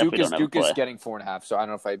know. Duke is getting 4.5. So I don't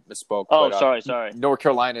know if I misspoke. Oh, but, sorry. North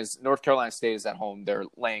Carolina State is at home. They're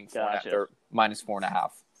laying 4.5. They're minus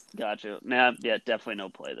 4.5. Gotcha. Nah, definitely no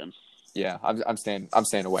play then. Yeah, I'm staying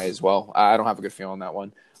away as well. I don't have a good feel on that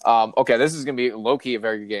one. Okay, this is gonna be low key a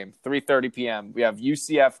very good game. 3:30 p.m. We have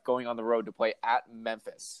UCF going on the road to play at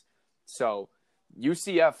Memphis. So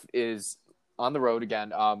UCF is on the road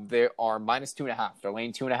again. They are minus 2.5. They're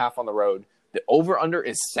laying 2.5 on the road. The over/under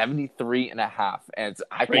is 73.5, and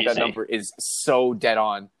I think that number is so dead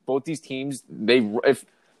on. Both these teams,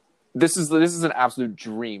 this is an absolute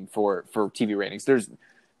dream for TV ratings.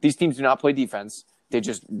 These teams do not play defense. They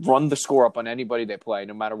just run the score up on anybody they play,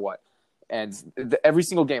 no matter what. And every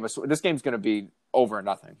single game, this game's going to be over and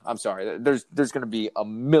nothing. I'm sorry. There's going to be a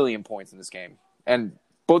million points in this game, and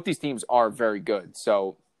both these teams are very good.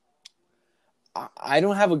 So I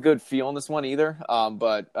don't have a good feel on this one either.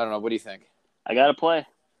 But I don't know. What do you think? I got to play.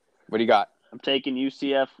 What do you got? I'm taking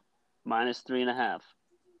UCF minus 3.5.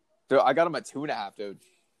 Dude, I got them at 2.5, dude.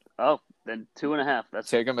 Oh, then 2.5. That's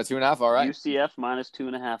take them at 2.5. All right. UCF minus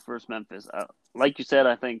 2.5 versus Memphis. Like you said,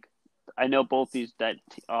 I know both these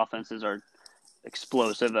offenses are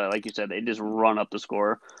explosive. Like you said, they just run up the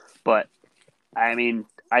score. But I mean,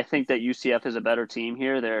 I think that UCF is a better team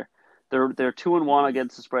here. They're 2-1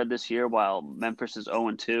 against the spread this year, while Memphis is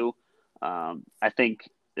 0-2. I think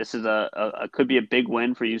this is a could be a big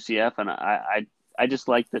win for UCF, and I just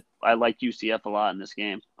like that. I like UCF a lot in this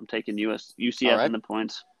game. I'm taking UCF in the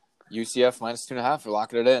points. UCF -2.5. We're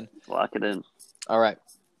locking it in. Lock it in. All right.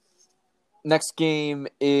 Next game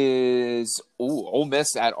is Ole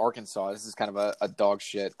Miss at Arkansas. This is kind of a dog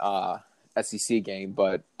shit SEC game,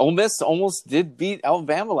 but Ole Miss almost did beat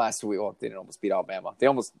Alabama last week. Well, they didn't almost beat Alabama. They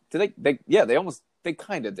almost did. They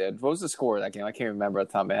kind of did. What was the score of that game? I can't remember at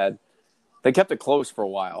the top of my head. They kept it close for a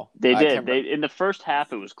while. They did. In the first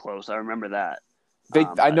half, it was close. I remember that.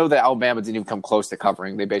 I know that Alabama didn't even come close to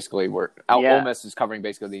covering. They basically were. Ole Miss is covering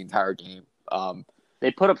basically the entire game. They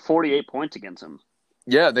put up 48 points against them.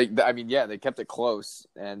 Yeah, they kept it close,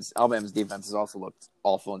 and Alabama's defense has also looked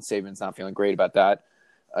awful, and Saban's not feeling great about that.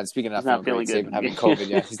 Speaking of not feeling great, Saban having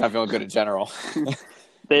COVID, he's not feeling good in general.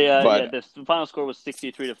 The final score was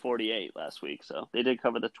 63-48 last week, so they did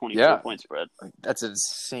cover the 24-point spread. That's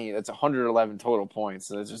insane. That's 111 total points.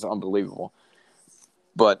 So it's just unbelievable.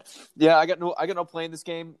 But yeah, I got no play in this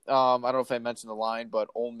game. I don't know if I mentioned the line, but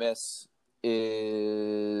Ole Miss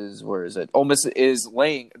is where is it? Ole Miss is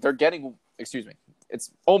laying. They're getting. Excuse me. It's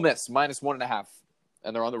Ole Miss -1.5,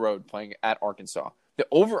 and they're on the road playing at Arkansas. The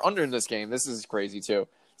over/under in this game. This is crazy too.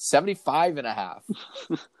 75.5.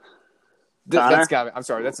 That's got me. I'm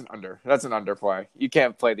sorry. That's an under. That's an under play. You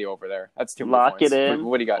can't play the over there. That's too much points. Lock it in.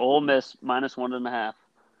 What do you got? Ole Miss -1.5.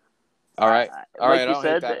 All right. All right. Like you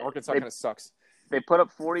said, Arkansas kind of sucks. They put up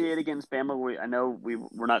 48 against Bama. I know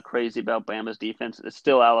we're not crazy about Bama's defense. It's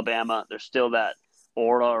still Alabama. There's still that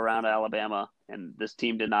aura around Alabama, and this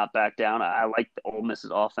team did not back down. I like the Ole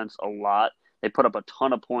Miss's offense a lot. They put up a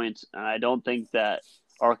ton of points, and I don't think that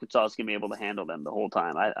Arkansas is going to be able to handle them the whole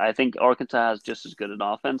time. I think Arkansas has just as good an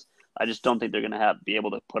offense. I just don't think they're going to be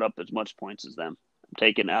able to put up as much points as them.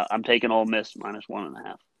 I'm taking Ole Miss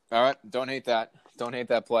 -1.5. All right, don't hate that. Don't hate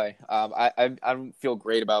that play. I don't feel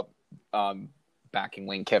great about backing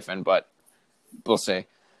Lane Kiffin, but we'll see.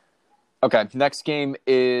 Okay, next game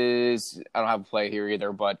is I don't have a play here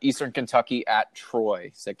either, but Eastern Kentucky at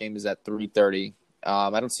Troy. So that game is at 3:30.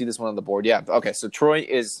 I don't see this one on the board. Yeah, okay. So Troy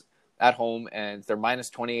is at home and they're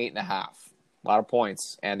 -28.5. A lot of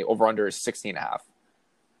points, and the over/under is 16.5.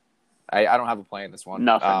 I don't have a play in this one.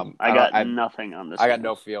 Nothing. I got nothing on this. I got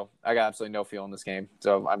no feel. I got absolutely no feel in this game,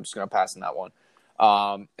 so I'm just gonna pass in that one.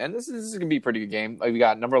 And this is gonna be a pretty good game. We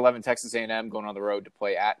got number 11 Texas A&M going on the road to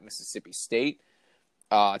play at Mississippi State.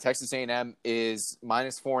 Texas A&M is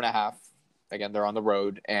 -4.5. Again, they're on the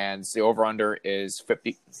road, and the over/under is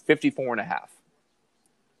 54.5.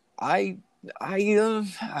 I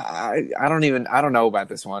don't know about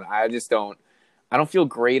this one. I don't feel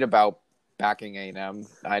great about backing A&M.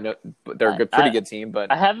 I know they're a pretty good team,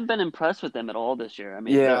 but I haven't been impressed with them at all this year. I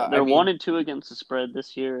mean, they're 1-2 against the spread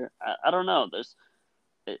this year. I don't know.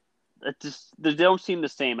 They don't seem the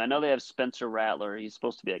same. I know they have Spencer Rattler. He's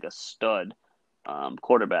supposed to be like a stud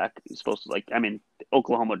quarterback. He's supposed to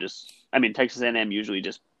Texas A&M usually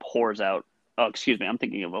just pours out. Oh, excuse me, I'm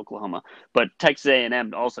thinking of Oklahoma, but Texas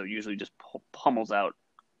A&M also usually just pummels out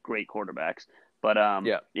great quarterbacks. But I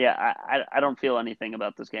don't feel anything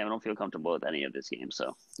about this game. I don't feel comfortable with any of this game.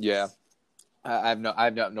 So yeah, I have no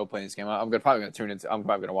play in this game. I'm probably gonna tune into. I'm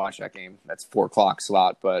probably gonna watch that game. That's 4:00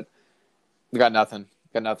 slot, but we got nothing.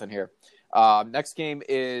 Got nothing here. Next game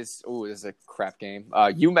is this is a crap game.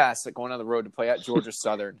 UMass going on the road to play at Georgia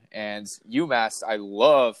Southern, and UMass. I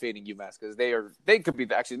love fading UMass because they're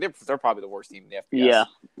probably the worst team in the FBS. Yeah,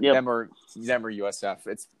 yep. Them or USF.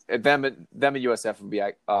 It's them and USF would be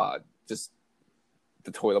just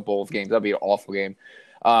the toilet bowl of games. That'd be an awful game.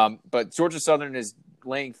 But Georgia Southern is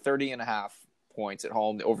laying 30.5 points at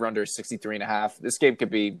home. The over/under is 63.5. This game could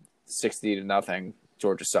be 60-0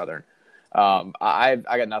 Georgia Southern. I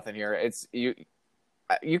got nothing here. It's you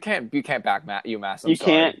can't back UMass. You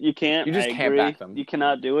can't. You just can't back them. You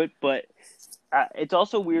cannot do it. But it's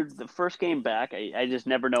also weird. The first game back, I just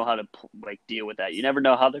never know how to deal with that. You never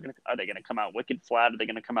know how are they gonna come out wicked flat? Are they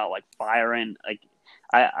gonna come out firing?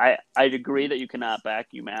 I'd agree that you cannot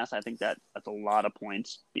back UMass. I think that's a lot of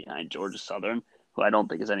points behind Georgia Southern, who I don't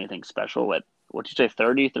think is anything special. At what'd you say,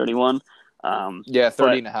 30, 31?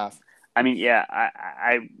 30.5. I mean, yeah,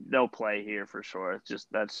 I no play here for sure. It's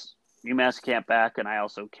just that's UMass can't back, and I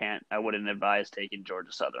also can't. I wouldn't advise taking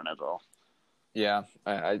Georgia Southern at all. Yeah,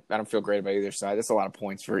 I don't feel great about either side. That's a lot of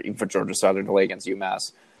points for Georgia Southern to lay against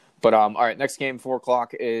UMass. But all right, next game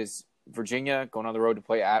 4:00 is Virginia going on the road to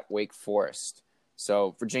play at Wake Forest.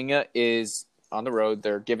 So Virginia is on the road.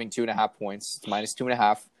 They're giving 2.5 points. It's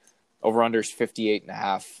 -2.5. Over/under is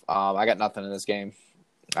 58.5. I got nothing in this game.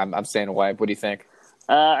 I'm staying away. What do you think?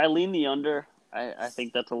 I lean the under. I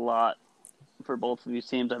think that's a lot for both of these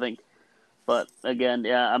teams. I think, but again,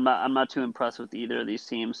 yeah, I'm not too impressed with either of these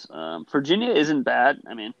teams. Virginia isn't bad.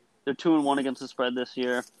 I mean, they're 2-1 against the spread this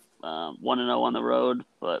year, 1-0 on the road.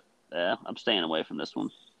 But yeah, I'm staying away from this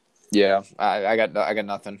one. Yeah, I got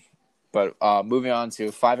nothing. But moving on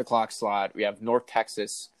to 5 o'clock slot, we have North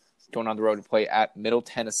Texas going on the road to play at Middle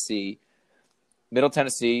Tennessee. Middle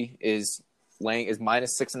Tennessee is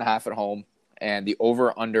minus 6.5 at home, and the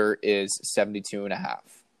over under is 72.5.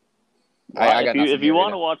 Well, I got nothing if you here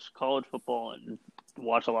want to either. watch college football and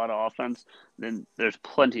watch a lot of offense, then there's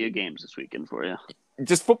plenty of games this weekend for you.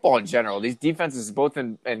 Just football in general. These defenses, both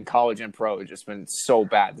in college and pro, have just been so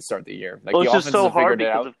bad to start the year. Like Well, the it's just offenses so have hard figured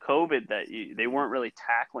it because out. of COVID that they weren't really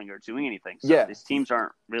tackling or doing anything. So Yeah, these teams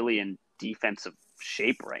aren't really in defensive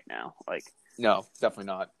shape right now. no, definitely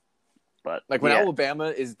not. But Like when yeah, Alabama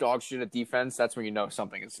is dog shit at defense, that's when you know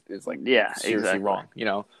something is like yeah, seriously exactly. wrong. You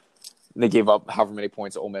know, they gave up however many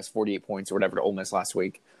points to Ole Miss, 48 points or whatever to Ole Miss last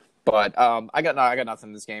week. But I got nothing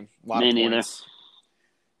in this game. A lot Me of neither. points.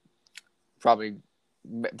 Probably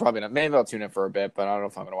not. Maybe I'll tune in for a bit, but I don't know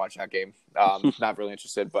if I'm going to watch that game. Not really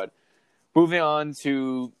interested. But moving on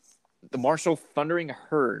to the Marshall Thundering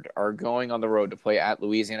Herd are going on the road to play at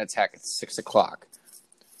Louisiana Tech at 6 o'clock.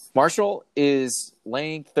 Marshall is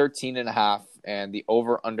laying 13.5, and the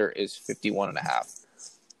over-under is 51.5.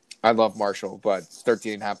 I love Marshall, but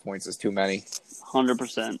 13.5 points is too many.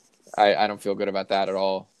 100%. I don't feel good about that at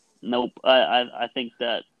all. Nope. I think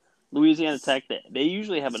that Louisiana Tech, they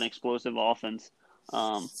usually have an explosive offense.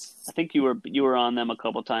 I think you were on them a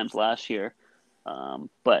couple times last year.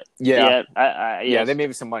 But Yeah. yeah, Yeah, yes. they made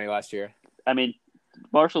me some money last year. I mean,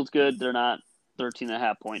 Marshall's good. They're not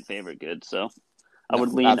 13.5 point favorite good. So I No,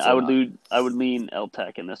 would lean absolutely not. I would lean L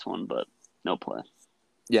Tech in this one, but no play.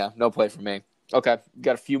 Yeah, no play for me. Okay,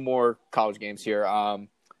 got a few more college games here.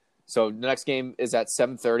 So the next game is at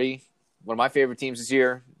 7:30. One of my favorite teams this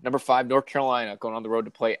year, number 5, North Carolina, going on the road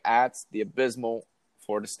to play at the abysmal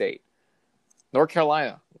Florida State. North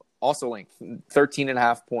Carolina also linked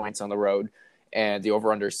 13.5 points on the road, and the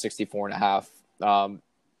over/under is 64.5.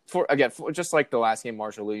 Just like the last game,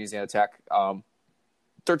 Marshall, Louisiana Tech,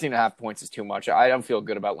 13.5 points is too much. I don't feel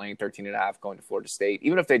good about laying 13.5 going to Florida State,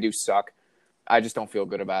 even if they do suck. I just don't feel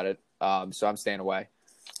good about it. So I'm staying away.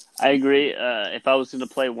 I agree. If I was going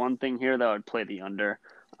to play one thing here, though, I'd play the under.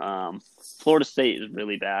 Florida State is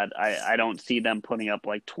really bad. I don't see them putting up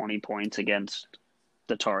like 20 points against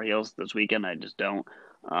the Tar Heels this weekend. I just don't.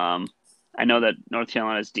 I know that North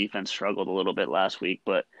Carolina's defense struggled a little bit last week,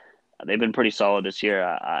 but they've been pretty solid this year.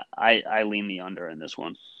 I lean the under in this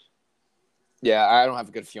one. Yeah, I don't have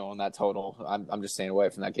a good feel on that total. I'm just staying away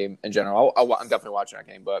from that game in general. I'm definitely watching that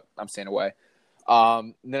game, but I'm staying away.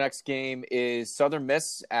 The next game is Southern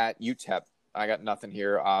Miss at UTEP. I got nothing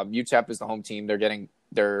here. UTEP is the home team. They're getting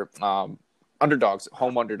their underdogs,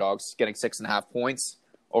 home underdogs, getting 6.5 points.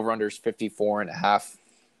 Over under is 54.5.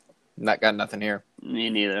 Got nothing here. Me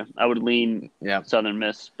neither. I would lean Southern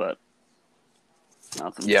Miss, but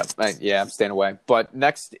nothing. Yeah, I'm staying away. But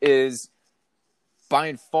next is by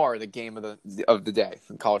and far the game of the day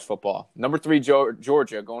in college football. Number 3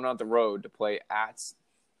 Georgia going on the road to play at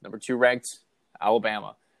number 2 ranked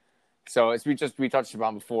Alabama. So as we touched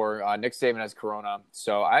upon before, Nick Saban has corona.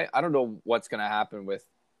 So I don't know what's going to happen with.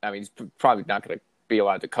 I mean, he's probably not going to be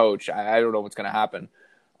allowed to coach. I don't know what's going to happen.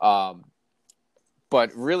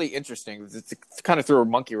 But really interesting. It kind of threw a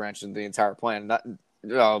monkey wrench in the entire plan. I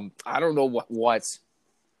don't know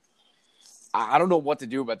I don't know what to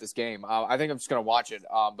do about this game. I think I'm just going to watch it.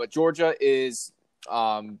 But Georgia is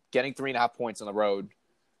getting 3.5 points on the road,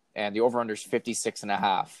 and the over/under is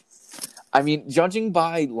 56.5. I mean, judging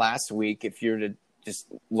by last week, if you were to just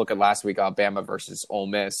look at last week, Alabama versus Ole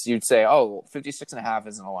Miss, you'd say, 56.5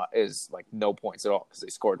 isn't a lot, is like no points at all because they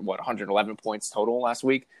scored 111 points total last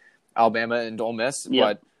week, Alabama and Ole Miss. Yep.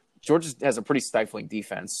 But Georgia has a pretty stifling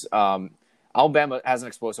defense. Alabama has an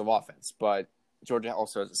explosive offense, but Georgia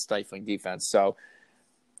also has a stifling defense. So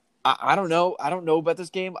I don't know. I don't know about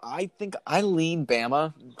this game. I think I lean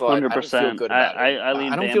Bama, but 100%. I don't feel good about it. I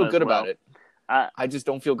lean I don't Bama feel as good well. about it. I just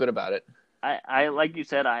don't feel good about it. I like you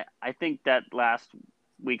said, I think that last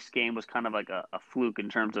week's game was kind of like a fluke in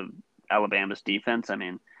terms of Alabama's defense. I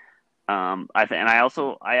mean, I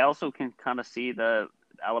also can kind of see the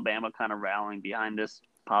Alabama kind of rallying behind this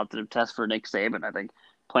positive test for Nick Saban. I think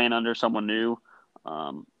playing under someone new,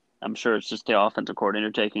 I'm sure it's just the offensive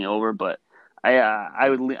coordinator taking over, but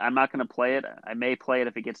I'm not going to play it. I may play it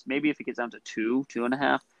if it gets down to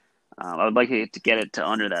 2.5. I would like it to get it to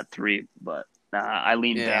under that 3, but I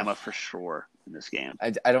lean Bama for sure in this game.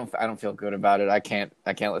 I don't feel good about it. I can't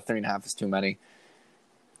let 3.5 is too many.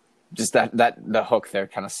 just that the hook there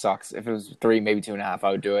kind of sucks. If it was 3, maybe 2.5,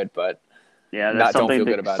 I would do it, but Yeah, that's don't feel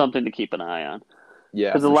good about it. something to keep an eye on. Yeah,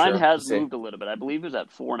 Because the for line sure. has moved a little bit. I believe it was at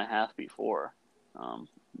 4.5 before.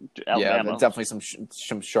 Yeah, Alabama. definitely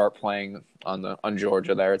some sharp playing on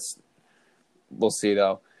Georgia there. We'll see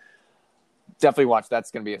though. Definitely watch.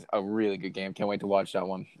 That's going to be a really good game. Can't wait to watch that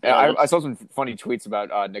one. Yeah, I saw some funny tweets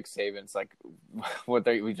about Nick Saban. It's like what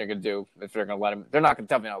they're going to do if they're going to let him. They're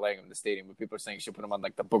definitely not letting him in the stadium, but people are saying you should put him on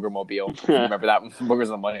like the Booger Mobile. Remember that?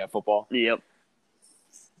 Booger's on Monday Night Football. Yep.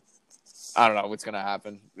 I don't know what's going to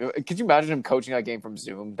happen. Could you imagine him coaching that game from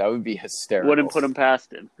Zoom? That would be hysterical. Wouldn't put him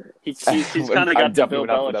past him. He's kind of got the Bill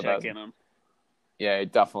Belichick in him. Yeah,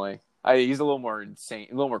 definitely. He's a little more insane,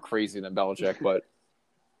 a little more crazy than Belichick, but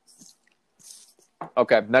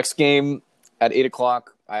okay. Next game at 8:00.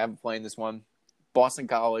 I haven't played this one. Boston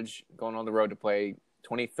College going on the road to play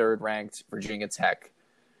 23rd ranked Virginia Tech.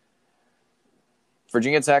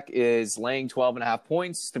 Virginia Tech is laying 12.5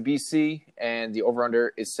 points to BC, and the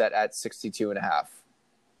over/under is set at 62.5.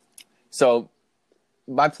 So,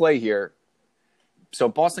 my play here. So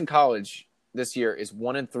Boston College this year is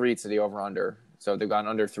 1-3 to the over/under. So they've gone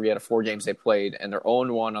under 3 out of 4 games they played, and they're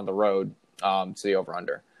 0-1 on the road to the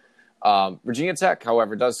over/under. Virginia Tech,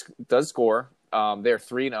 however, does score. They're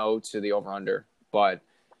 3-0 to the over/under, but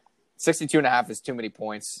 62.5 is too many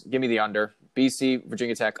points. Give me the under. BC,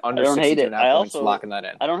 Virginia Tech under 62.5 points. Locking that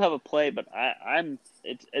in. I don't have a play, but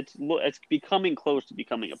it's becoming close to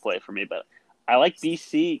becoming a play for me. But I like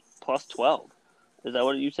BC plus 12. Is that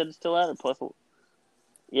what you said it's still at? Or plus?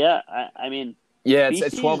 Yeah, I mean. Yeah,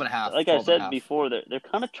 it's 12.5. Like I said before, they're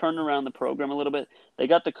kind of turning around the program a little bit. They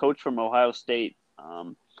got the coach from Ohio State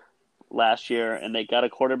last year, and they got a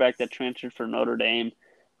quarterback that transferred from Notre Dame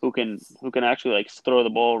who can actually like throw the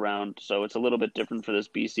ball around. So it's a little bit different for this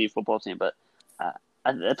BC football team, but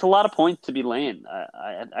it's a lot of points to be laying.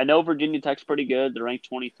 I know Virginia Tech's pretty good; they're ranked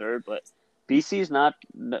 23rd, but BC is not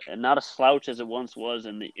a slouch as it once was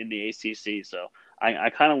in the ACC. So I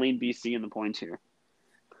kind of lean BC in the points here.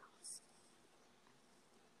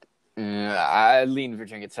 I lean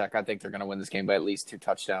Virginia Tech. I think they're going to win this game by at least 2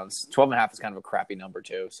 touchdowns. 12.5 is kind of a crappy number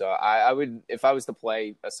too. So I would, if I was to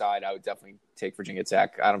play a side, I would definitely take Virginia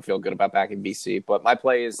Tech. I don't feel good about backing BC, but my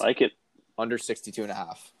play is like it under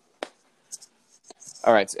 62.5.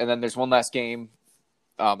 All right, and then there's one last game,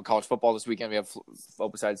 college football this weekend. We have,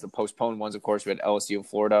 besides the postponed ones, of course, we had LSU and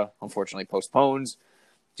Florida. Unfortunately, postponed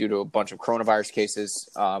due to a bunch of coronavirus cases,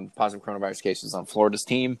 positive coronavirus cases on Florida's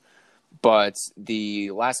team. But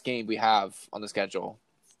the last game we have on the schedule,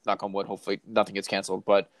 knock on wood, hopefully nothing gets canceled,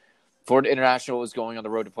 but Florida International is going on the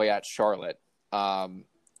road to play at Charlotte.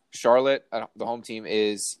 Charlotte, the home team,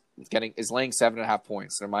 is laying 7.5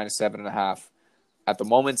 points. They're minus 7.5 at the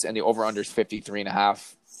moment, and the over/under is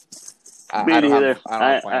 53.5. Me neither.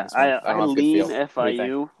 I lean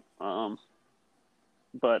FIU.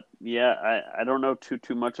 But yeah, I don't know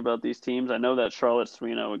too much about these teams. I know that Charlotte's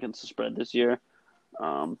 3-0 against the spread this year.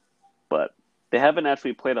 But they haven't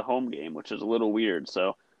actually played a home game, which is a little weird.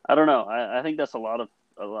 So I don't know. I think that's a lot of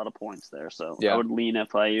points there. So yeah. I would lean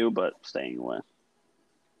FIU, but staying away.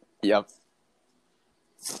 Yep.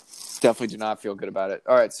 Definitely do not feel good about it.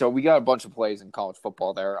 All right, so we got a bunch of plays in college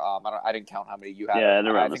football there. I didn't count how many you had. Yeah,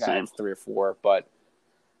 they're around the same. I had 3 or 4, but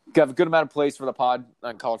we have a good amount of plays for the pod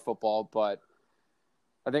on college football. But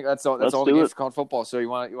I think that's all the games for college football. So you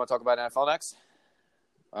want to talk about NFL next?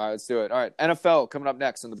 All right, let's do it. All right, NFL coming up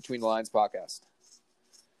next on the Between the Lines podcast.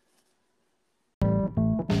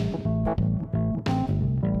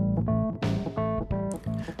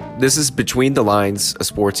 This is Between the Lines, a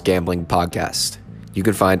sports gambling podcast. You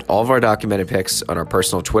can find all of our documented picks on our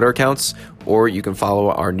personal Twitter accounts, or you can follow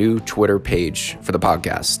our new Twitter page for the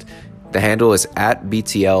podcast. The handle is at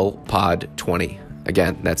BTLPod20.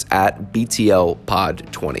 Again, that's at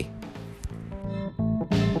BTLPod20.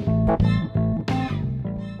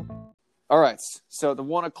 All right, so the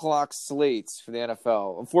 1:00 slates for the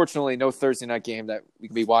NFL. Unfortunately, no Thursday night game that we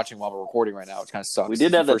can be watching while we're recording right now, which kind of sucks. We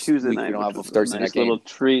did have that Tuesday night. We don't have a Thursday night game. Little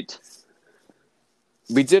treat.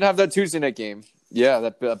 We did have that Tuesday night game. Yeah,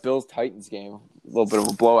 that Bills-Titans game. A little bit of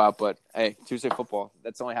a blowout, but hey, Tuesday football.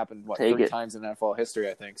 That's only happened, 3 times in NFL history,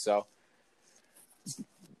 I think. So,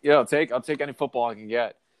 yeah, I'll take any football I can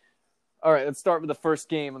get. All right, let's start with the first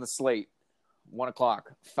game on the slate. 1:00.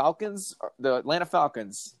 Falcons, the Atlanta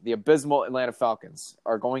Falcons, the abysmal Atlanta Falcons,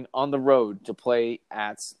 are going on the road to play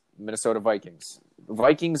at Minnesota Vikings. The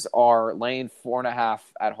Vikings are laying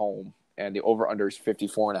 4.5 at home, and the over/under is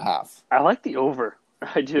 54.5. I like the over.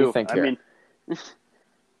 I do. What do you think here?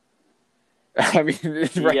 I mean,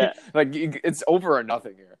 right? Yeah. Like it's over or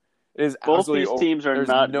nothing here. It is both absolutely these over. Teams are There's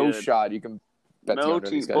not no good. shot you can. bet the No under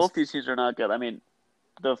these team. guys. Both these teams are not good. I mean,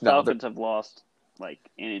 the No, Falcons have lost like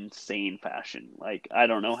in insane fashion. Like I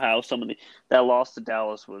don't know how some of that loss to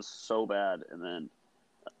Dallas was so bad, and then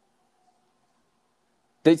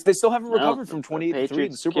they still haven't no, recovered from the 28-3 in the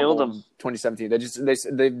Patriots Super killed Bowl them. in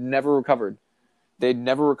 2017. They've never recovered. They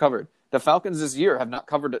never recovered. The Falcons this year have not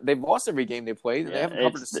covered. They've lost every game they played, and they Yeah, haven't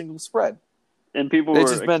covered a single spread. and people They've were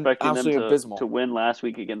just been expecting them absolutely abysmal. to win last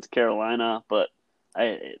week against Carolina, but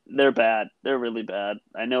they're bad. They're really bad.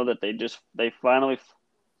 I know that they finally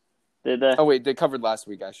did that. Oh wait, they covered last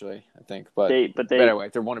week actually, I think. But anyway,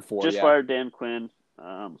 they're 1-4. Just Yeah, fired Dan Quinn.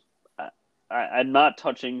 I'm not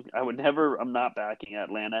touching. I'm not backing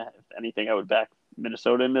Atlanta. If anything, I would back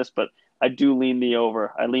Minnesota in this, but I do lean the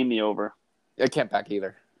over. I lean the over. I can't back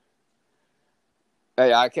either.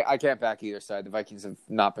 Yeah, I can't back either side. The Vikings have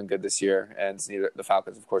not been good this year, and neither the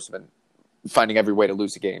Falcons, of course, have been finding every way to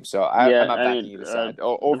lose a game. So I'm not backing either side.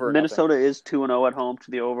 Over Minnesota is 2-0 at home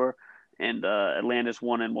to the over, and Atlanta's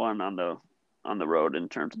 1-1 on the road in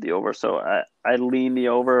terms of the over. So I lean the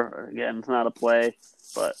over. Again, it's not a play,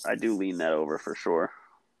 but I do lean that over for sure.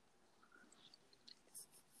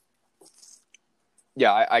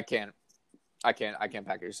 Yeah, I can't back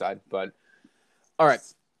either side. But all right,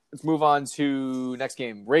 let's move on to next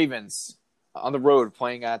game. Ravens on the road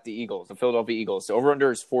playing at the Eagles, the Philadelphia Eagles. The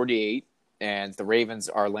over/under is 48, and the Ravens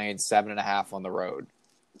are laying 7.5 on the road.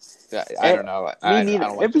 I don't know. Me neither. I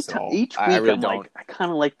don't like Every this at time, all. each week, I really I'm don't. like, I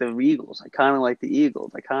kind of like the Eagles. I kind of like the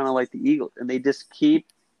Eagles. I kind of like the Eagles, and they just The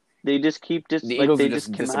Eagles they are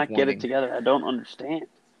just just cannot get disappointing. it together. I don't understand.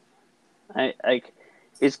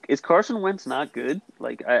 Is Carson Wentz not good?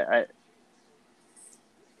 Like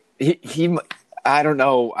He I don't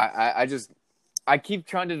know. I keep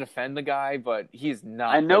trying to defend the guy, but he's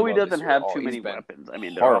not. I know he well doesn't have too many weapons. I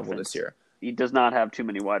mean, their horrible offense. this year. He does not have too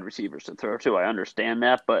many wide receivers to throw to. I understand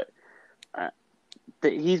that, but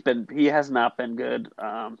he has not been good.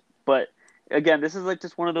 But again, this is like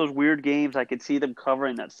just one of those weird games. I could see them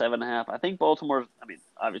covering that 7.5. I think Baltimore. I mean,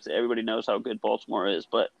 obviously everybody knows how good Baltimore is,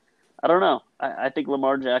 but I don't know. I think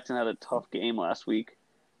Lamar Jackson had a tough game last week.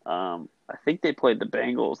 I think they played the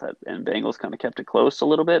Bengals, and Bengals kind of kept it close a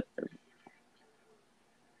little bit.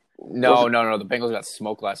 No. The Bengals got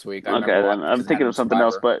smoked last week. Okay, then I'm thinking of something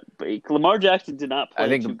else. But Lamar Jackson did not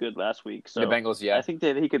play too good last week. So the Bengals, yeah. I think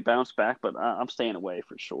that he could bounce back, but I'm staying away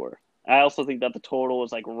for sure. I also think that the total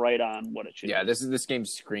is like right on what it should be. Yeah, this game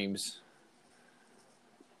screams.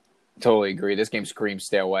 Totally agree. This game screams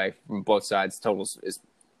stay away from both sides. Total is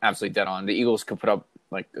absolutely dead on. The Eagles could put up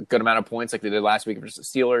like a good amount of points like they did last week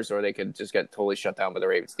versus the Steelers, or they could just get totally shut down by the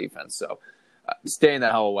Ravens defense. So staying the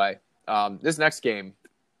hell away. This next game,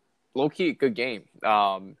 low-key, good game.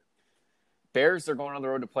 Bears are going on the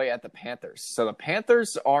road to play at the Panthers. So the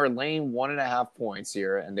Panthers are laying 1.5 points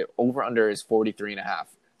here, and the over-under is 43.5.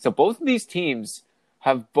 So both of these teams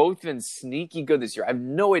have both been sneaky good this year. I have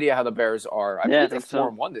no idea how the Bears are. I believe they're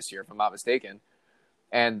 4-1 this year, if I'm not mistaken.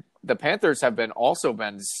 And the Panthers have also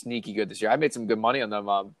been sneaky good this year. I made some good money on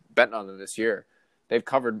them, betting on them this year. They've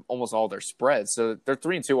covered almost all their spreads. So they're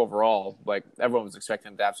 3-2 overall. Like, everyone was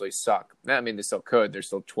expecting them to absolutely suck. I mean, they still could. There's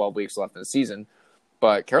still 12 weeks left in the season.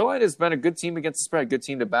 But Carolina has been a good team against the spread, good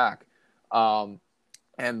team to back. And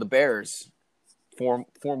the Bears, 4-1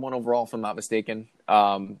 overall, if I'm not mistaken.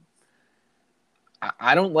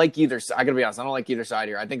 I don't like either side. I got to be honest. I don't like either side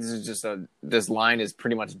here. I think this is just this line is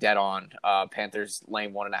pretty much dead on. Panthers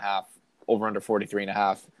laying 1.5, over under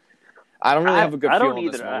 43.5. I don't really have a good feel on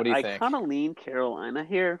this one. What do you think? I kind of lean Carolina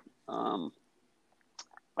here. I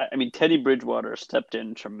mean, Teddy Bridgewater stepped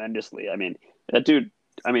in tremendously. I mean, that dude.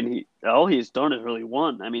 I mean, all he's done is really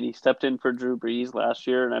won. I mean, he stepped in for Drew Brees last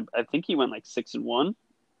year, and I think he went like 6-1. If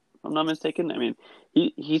I'm not mistaken. I mean,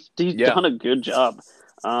 he's done a good job.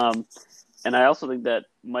 And I also think that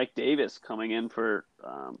Mike Davis coming in for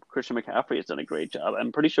Christian McCaffrey has done a great job.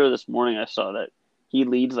 I'm pretty sure this morning I saw that he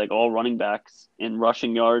leads like all running backs in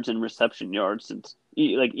rushing yards and reception yards since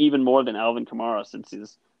even more than Alvin Kamara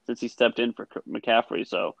since he stepped in for McCaffrey.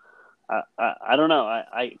 So I don't know.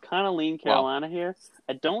 I kind of lean Carolina here.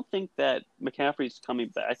 I don't think that McCaffrey's coming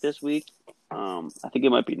back this week. I think it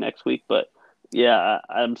might be next week, but yeah,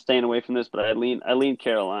 I'm staying away from this. But I lean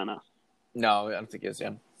Carolina. No, I don't think it is.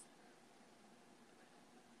 Yeah.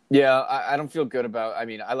 Yeah, I don't feel good about. I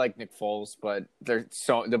mean, I like Nick Foles, but the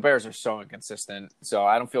Bears are so inconsistent, so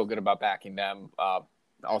I don't feel good about backing them.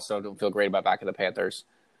 Also, don't feel great about backing the Panthers.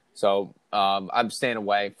 So I'm staying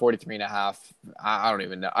away. 43.5. I don't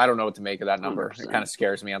even know. I don't know what to make of that number. 100%. It kind of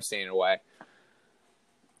scares me. I'm staying away.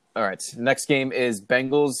 All right. Next game is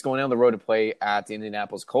Bengals going down the road to play at the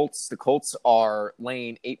Indianapolis Colts. The Colts are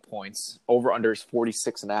laying 8 points. Over under is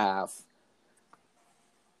 46.5.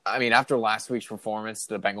 I mean, after last week's performance,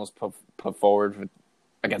 the Bengals put forward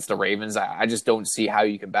against the Ravens, I just don't see how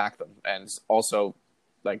you can back them. And also,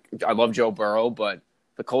 like, I love Joe Burrow, but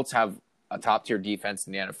the Colts have a top tier defense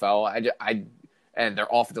in the NFL. And their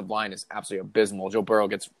offensive line is absolutely abysmal. Joe Burrow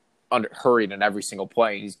gets hurried in every single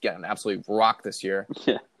play. He's getting absolutely rocked this year.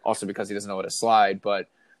 Yeah. Also because he doesn't know how to slide. But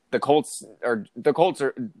the Colts are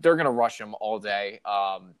they're going to rush him all day.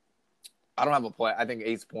 I don't have a play. I think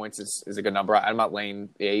 8 points is a good number. I'm not laying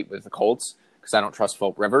the 8 with the Colts because I don't trust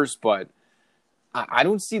Philip Rivers, but I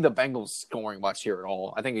don't see the Bengals scoring much here at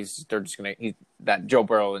all. I think they're just going to that Joe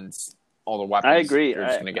Burrow and all the weapons. I agree. They're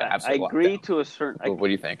just going to get absolutely. I agree to a certain. What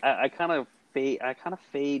do you think? I kind of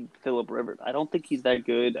fade Philip Rivers. I don't think he's that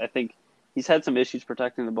good. I think he's had some issues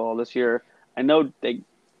protecting the ball this year. I know the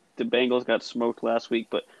Bengals got smoked last week,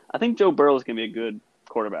 but I think Joe Burrow is going to be a good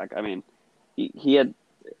quarterback. I mean, he had.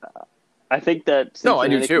 I think that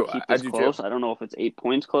Cincinnati I do too. Keep this close. I don't know if it's 8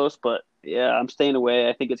 points close, but yeah, I'm staying away.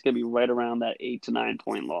 I think it's going to be right around that 8 to 9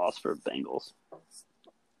 point loss for Bengals.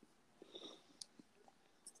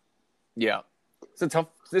 Yeah, it's a tough.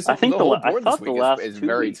 I think the last is 2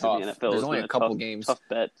 very weeks tough. in the NFL There's only a couple games. Tough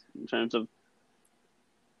bet in terms of.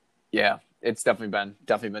 Yeah, it's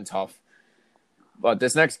definitely been tough. But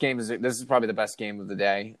this next game is probably the best game of the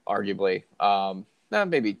day, arguably.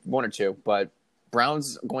 Maybe 1 or 2, but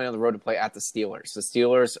Browns going on the road to play at the Steelers. The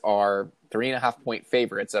Steelers are 3.5 point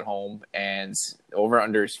favorites at home, and over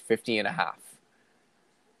under is 50.5.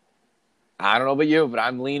 I don't know about you, but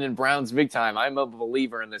I'm leaning Browns big time. I'm a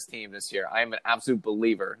believer in this team this year. I am an absolute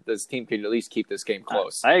believer. This team could at least keep this game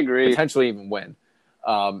close. I agree. Potentially even win.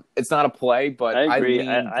 It's not a play, but I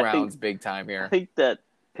lean Browns big time here. I think that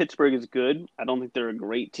Pittsburgh is good. I don't think they're a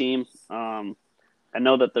great team. I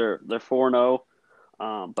know that they're 4-0,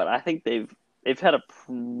 but I think they've had a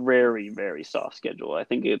very, very soft schedule. I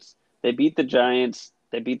think they beat the Giants,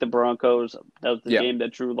 they beat the Broncos. That was the game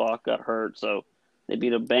that Drew Lock got hurt. So they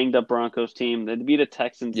beat a banged up Broncos team. They beat a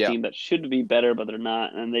Texans team that should be better, but they're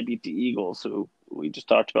not. And they beat the Eagles, who we just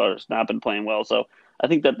talked about has not been playing well. So I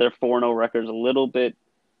think that their 4-0 record is a little bit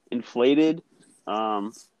inflated.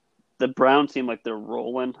 The Browns seem like they're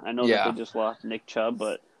rolling. I know that they just lost Nick Chubb,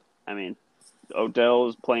 but I mean, Odell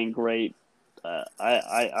is playing great.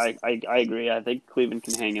 I agree. I think Cleveland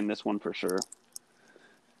can hang in this one for sure.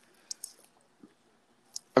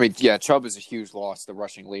 I mean, yeah, Chubb is a huge loss, the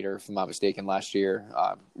rushing leader, if I'm not mistaken, last year.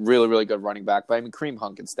 Really, really good running back. But I mean, Kareem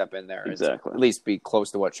Hunt can step in there and at least be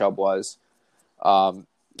close to what Chubb was. And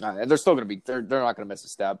they're still going to be. They're not going to miss a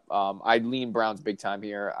step. I lean Browns big time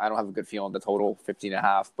here. I don't have a good feel on the total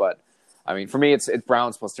 15.5, but I mean, for me, it's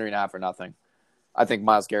Browns plus 3.5 or nothing. I think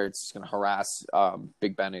Myles Garrett's going to harass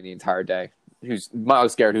Big Ben the entire day.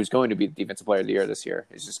 Myles Garrett, who's going to be the defensive player of the year this year,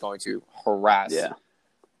 is just going to harass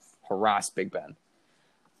Big Ben.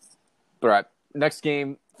 But all right, next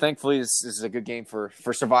game. Thankfully, this is a good game for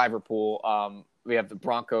Survivor Pool. We have the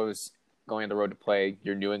Broncos going on the road to play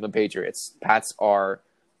your New England Patriots. Pats are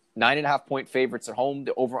 9.5 point favorites at home.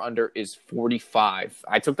 The over-under is 45.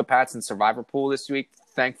 I took the Pats in Survivor Pool this week.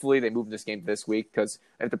 Thankfully, they moved this game to this week because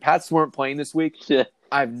if the Pats weren't playing this week,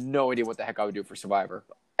 I have no idea what the heck I would do for Survivor.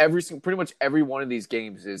 Pretty much every one of these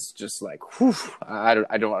games is just like, whew,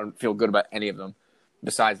 I don't feel good about any of them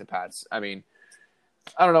besides the Pats. I mean,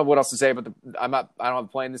 I don't know what else to say, but I don't have a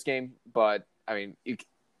play in this game, but I mean,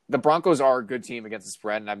 the Broncos are a good team against the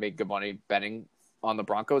spread, and I made good money betting on the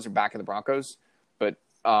Broncos or backing the Broncos, but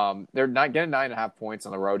they're not getting 9.5 points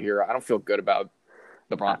on the road here. I don't feel good about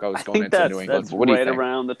the Broncos going into New England. That's what do you think?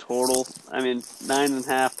 Around the total. I mean,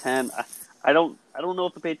 9.5, 10. I don't know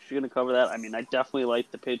if the Patriots are going to cover that. I mean, I definitely like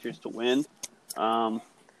the Patriots to win, but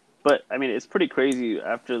I mean, it's pretty crazy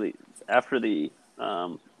after the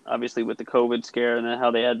obviously with the COVID scare and then how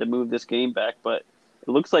they had to move this game back. But it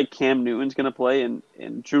looks like Cam Newton's going to play,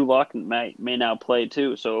 and Drew Lock may now play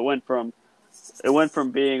too. So it went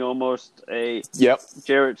from being almost a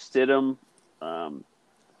Jarrett Stidham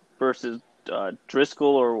versus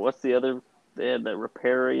Driscoll, or what's the other? They had that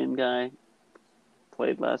Riparian guy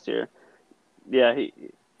played last year. Yeah,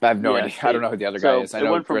 I have no idea. I don't know who the other guy is. I know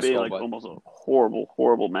it went from Driscoll, being like almost a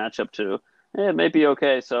horrible matchup to it may be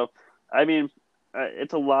okay. So I mean,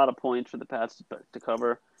 it's a lot of points for the Pats to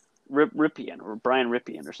cover. Ripien or Brian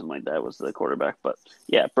Ripien or something like that was the quarterback, but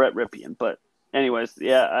yeah, Brett Ripien. But anyways,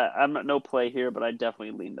 yeah, I'm not no play here, but I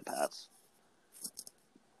definitely lean the Pats.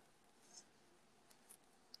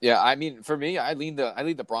 Yeah, I mean, for me, I lead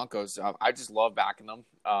the Broncos. I just love backing them.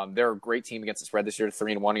 They're a great team against the spread this year,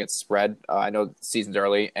 3-1 against the spread. I know the season's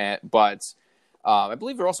early, but I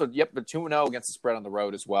believe they're also they're 2-0 against the spread on the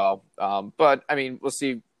road as well. But I mean, we'll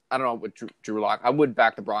see. I don't know with Drew Lock. I would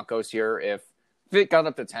back the Broncos here if it got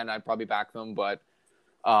up to 10, I'd probably back them. But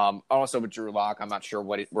also with Drew Lock, I'm not sure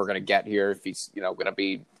what we're going to get here. If he's going to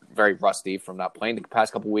be very rusty from not playing the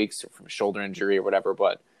past couple weeks or from a shoulder injury or whatever.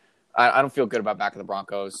 But I don't feel good about backing the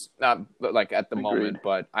Broncos. Not like at the moment,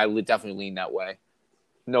 but I would definitely lean that way.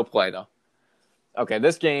 No play though. Okay,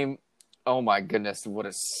 this game. Oh my goodness, what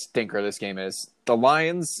a stinker this game is. The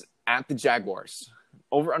Lions at the Jaguars.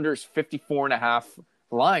 Over under is 54.5.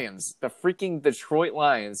 Lions, the freaking Detroit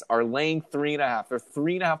Lions, are laying 3.5. They're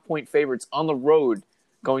 3.5-point favorites on the road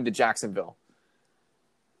going to Jacksonville.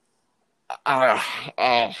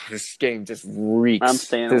 This game just reeks. I'm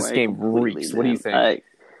staying this away. Game reeks. What do you think?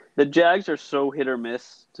 The Jags are so hit or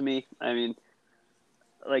miss to me. I mean,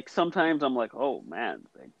 like sometimes I'm like, oh man,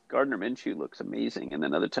 like Gardner Minshew looks amazing, and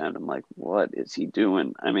then other times I'm like, what is he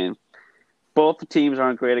doing? I mean, both the teams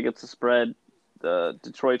aren't great against the spread. The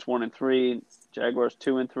Detroit's 1-3, Jaguars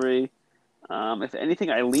 2-3. If anything,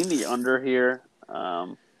 I lean the under here.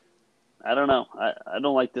 I don't know. I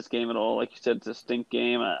don't like this game at all. Like you said, it's a stink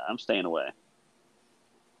game. I'm staying away.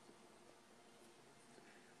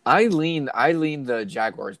 I lean the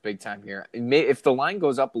Jaguars big time here. If the line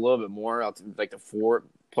goes up a little bit more, like the 4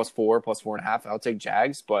 + 4 + 4.5, I'll take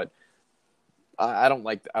Jags. But I don't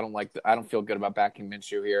feel good about backing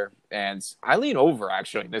Minshew here, and I lean over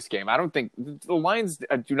actually in this game. I don't think the Lions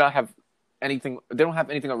do not have anything. They don't have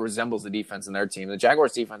anything that resembles the defense in their team. The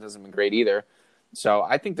Jaguars' defense hasn't been great either, so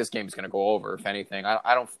I think this game is going to go over. If anything,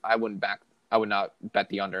 I would not bet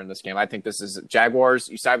the under in this game. I think this is Jaguars.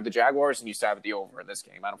 You side with the Jaguars and you side with the over in this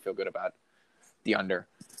game. I don't feel good about the under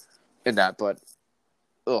in that, but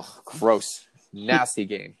gross, nasty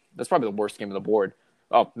game. That's probably the worst game on the board.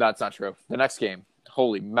 Oh, no, that's not true. The next game,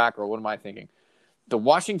 holy mackerel, what am I thinking? The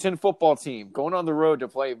Washington football team going on the road to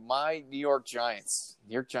play my New York Giants.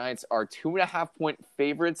 New York Giants are 2.5-point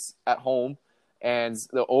favorites at home, and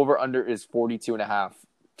the over-under is 42.5.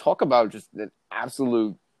 Talk about just an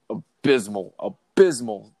absolute abysmal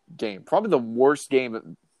game. Probably the worst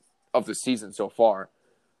game of the season so far.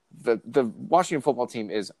 The Washington football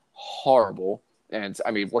team is horrible. And,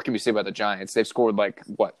 I mean, what can we say about the Giants? They've scored, 4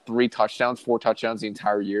 touchdowns the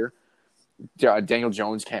entire year. Daniel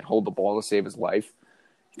Jones can't hold the ball to save his life.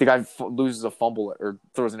 The guy loses a fumble or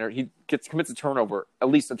throws an error. He commits a turnover, at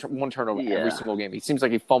least one turnover every single game. He seems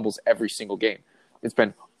like he fumbles every single game. It's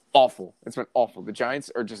been awful. The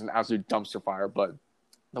Giants are just an absolute dumpster fire, but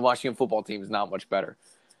the Washington football team is not much better.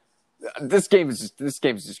 This game is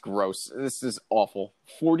just gross. This is awful.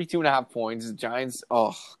 42.5 points. The Giants.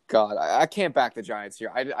 Oh God, I can't back the Giants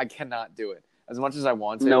here. I cannot do it as much as I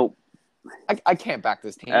want to. Nope. I can't back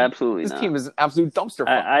this team. Absolutely this not. team is an absolute dumpster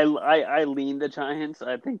fire. I lean the Giants.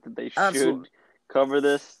 I think that they should cover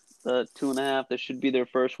this 2.5. This should be their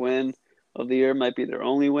first win of the year. Might be their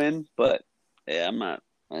only win, but yeah, I'm not.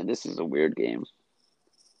 This is a weird game.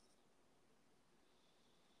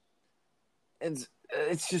 And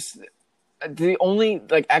it's just the only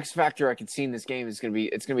X factor I could see in this game is going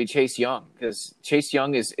to be Chase Young, because Chase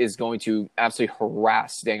Young is going to absolutely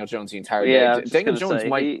harass Daniel Jones the entire day. Yeah, Daniel Jones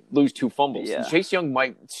might lose 2 fumbles. Yeah. Chase Young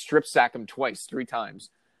might strip sack him 3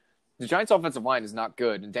 times. The Giants' offensive line is not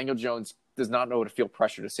good, and Daniel Jones does not know how to feel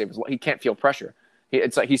pressure to save his life. He can't feel pressure.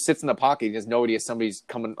 It's like he sits in the pocket. He has no idea somebody's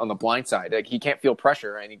coming on the blind side. He can't feel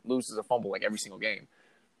pressure, and he loses a fumble every single game.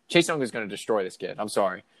 Chase Young is going to destroy this kid. I'm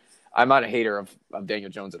sorry. I'm not a hater of Daniel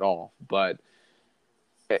Jones at all, but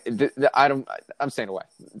I'm staying away.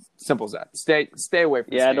 Simple as that. Stay away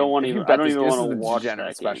from this game. I don't want to. I don't even want to watch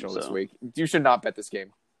that special game, this week. You should not bet this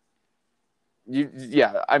game.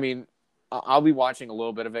 I mean, I'll be watching a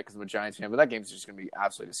little bit of it because I'm a Giants fan, but that game's just going to be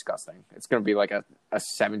absolutely disgusting. It's going to be like a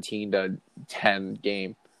 17-10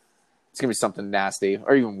 game. It's going to be something nasty,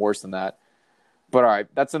 or even worse than that. But all right,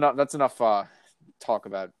 that's enough talk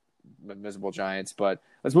about the miserable Giants. But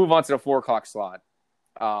let's move on to the 4:00 slot.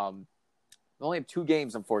 We only have 2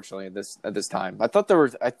 games, unfortunately, at this time. I thought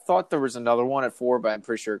there was another one at 4, but I'm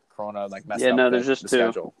pretty sure Corona messed up. Yeah, no, there's just 2.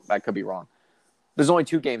 Schedule. That could be wrong. There's only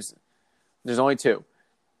 2 games. There's only 2,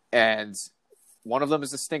 and one of them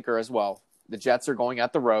is a stinker as well. The Jets are going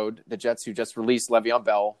at the road. The Jets, who just released Le'Veon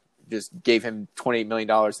Bell, just gave him $28 million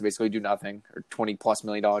to basically do nothing, or $20+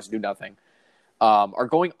 million to do nothing, are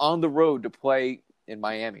going on the road to play in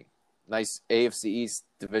Miami. Nice AFC East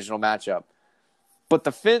divisional matchup. But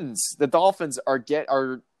the Dolphins are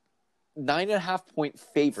 9.5-point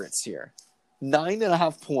favorites here.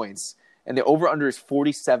 9.5 points, and the over/under is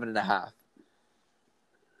 47.5.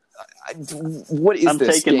 What is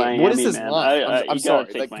this game? Miami, what is this man. line? I'm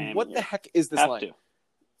sorry. Miami what here. the heck is this line?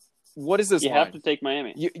 What is this line? You have to take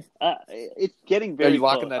Miami. It's getting very. Are you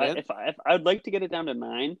locking close. that in? If I'd like to get it down to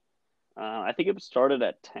 9, I think it started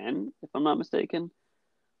at 10, if I'm not mistaken.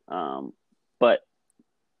 But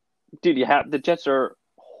dude, the Jets are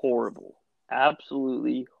horrible,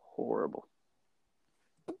 absolutely horrible.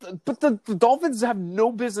 But the Dolphins have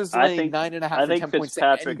no business I laying think 9.5 I or think 10 points to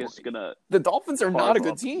Fitzpatrick is anybody. gonna The Dolphins are not a carve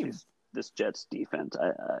good up team. this Jets defense.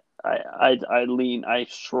 I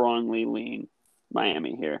strongly lean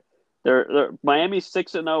Miami here. Miami's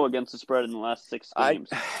 6-0 against the spread in the last 6 games.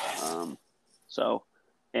 Um, so,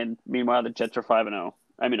 and meanwhile the Jets are 5-0.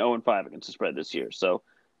 I mean 0-5 against the spread this year. So,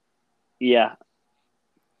 yeah,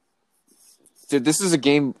 Dude, this is a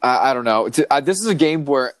game. I don't know. This is a game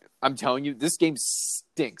where I'm telling you, this game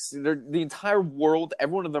stinks. The entire world,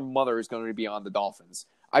 everyone and their mother is going to be on the Dolphins.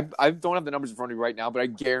 I don't have the numbers in front of me right now, but I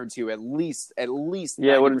guarantee you, at least yeah, it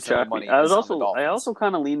 90% wouldn't of the shock me. money is on the I Dolphins also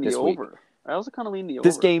kind of lean the this week. over. I also kind of lean the over.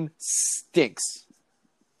 This game stinks.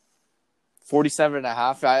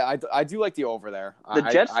 47.5. I do like the over there. The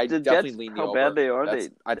Jets, I definitely lean the how over. bad they are, I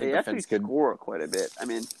think they the actually Fins could. score quite a bit. I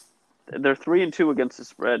mean, they're 3-2 against the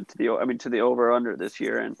spread to the over under this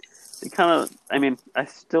year, and they kind of. I mean, I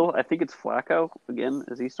think it's Flacco again.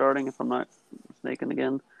 Is he starting? If I'm not mistaken,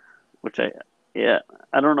 again, which I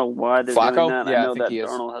don't know why they're Flacco? doing that. Yeah, I know think that he is.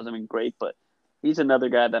 Darnold hasn't been great, but he's another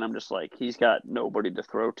guy that I'm just like he's got nobody to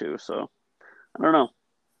throw to, so I don't know.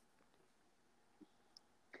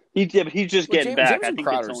 He's just getting back. Jameson I think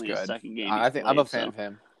Crowder's it's only good. his second game. I think I'm a fan so. of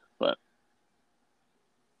him. But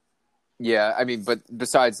yeah, I mean, but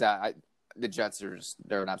besides that, the Jets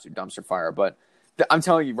they're an absolute dumpster fire. But I'm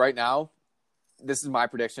telling you right now, this is my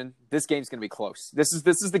prediction. This game's going to be close. This is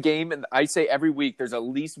the game, and I say every week there's at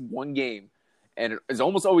least one game, and it's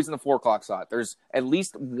almost always in the 4 o'clock slot. There's at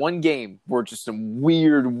least one game where just some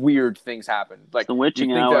weird things happen. Like the you witching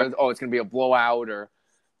think hour. that it's going to be a blowout,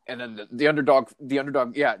 and then the underdog, the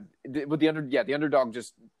underdog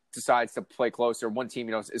just decides to play closer. One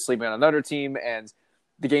team, is sleeping on another team, and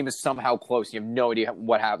the game is somehow close. You have no idea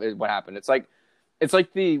what happened. It's like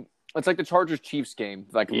the Chargers Chiefs game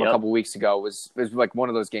a couple weeks ago was like one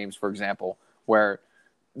of those games, for example, where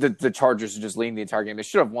the Chargers are just leading the entire game. They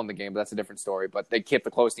should have won the game, but that's a different story. But they kept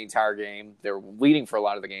it close the entire game. They were leading for a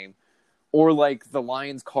lot of the game. Or like the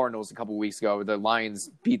Lions Cardinals a couple weeks ago, the Lions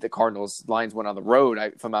beat the Cardinals. Lions went on the road,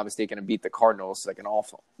 if I'm not mistaken, and beat the Cardinals.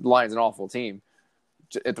 Lions an awful team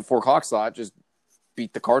at the 4 o'clock slot. Just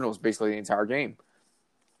beat the Cardinals basically the entire game.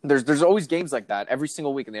 There's always games like that every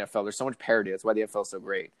single week in the NFL. There's so much parity. That's why the NFL is so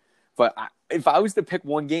great. But if I was to pick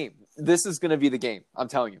one game, this is going to be the game. I'm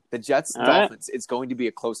telling you, the Jets Dolphins. Right. It's going to be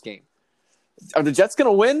a close game. Are the Jets going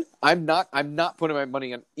to win? I'm not putting my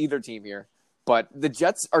money on either team here. But the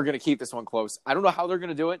Jets are going to keep this one close. I don't know how they're going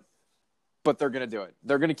to do it, but they're going to do it.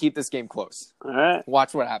 They're going to keep this game close. All right.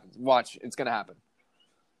 Watch what happens. Watch. It's going to happen.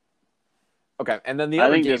 Okay, and then the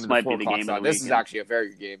other game this might be the game of the week. This is actually a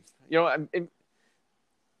very good game.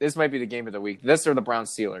 This might be the game of the week. This or the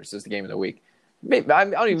Browns Steelers is the game of the week. Maybe, I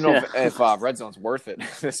don't even know if Red Zone's worth it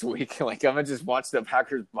this week. I'm going to just watch the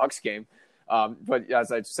Packers-Bucks game. But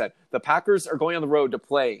as I just said, the Packers are going on the road to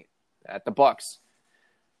play at the Bucks.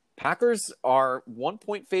 Packers are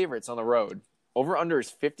 1-point favorites on the road. Over-under is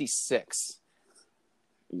 56.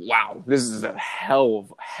 Wow. This is a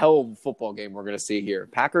hell of a football game we're going to see here.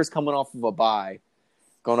 Packers coming off of a bye,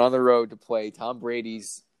 going on the road to play Tom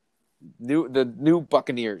Brady's the new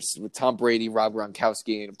Buccaneers with Tom Brady, Rob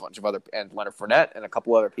Gronkowski, and a bunch of and Leonard Fournette and a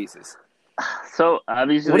couple other pieces. So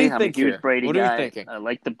obviously, what do you I'm think a huge here? Brady what guy. Are you thinking? I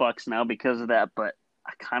like the Bucks now because of that, but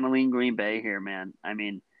I kind of lean Green Bay here, man. I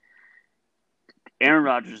mean, Aaron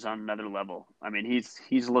Rodgers is on another level. I mean,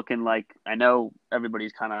 he's looking like, I know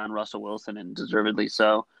everybody's kind of on Russell Wilson, and deservedly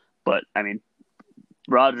so, but I mean,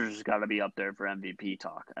 Rodgers has got to be up there for MVP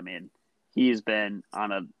talk. I mean, he's been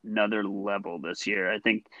on another level this year. I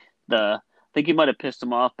think he might have pissed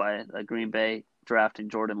him off by Green Bay drafting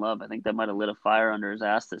Jordan Love. I think that might have lit a fire under his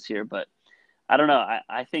ass this year, but I don't know.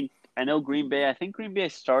 I know Green Bay. I think Green Bay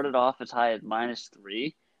started off as high as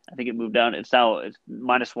 -3. I think it moved down. It's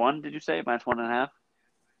 -1. Did you say -1.5?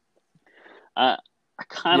 I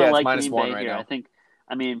kind of like Green Bay right here. Now.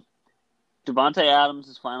 I mean, Devontae Adams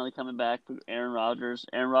is finally coming back for Aaron Rodgers.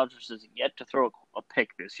 Aaron Rodgers has yet to throw a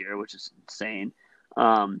pick this year, which is insane.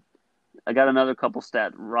 I got another couple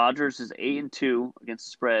stats. Rodgers is 8-2 against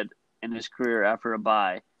the spread in his career after a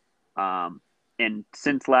bye. And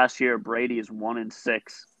since last year, Brady is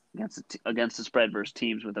 1-6 against the spread versus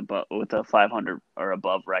teams with a 500 or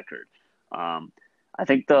above record. I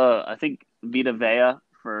think Vita Vea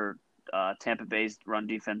for Tampa Bay's run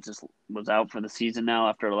defense was out for the season now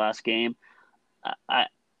after the last game. I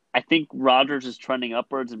think Rodgers is trending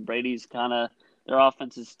upwards, and Brady's their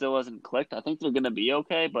offense still hasn't clicked. I think they're going to be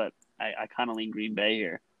okay, but I kind of lean Green Bay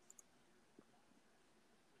here.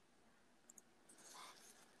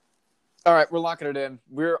 All right, we're locking it in.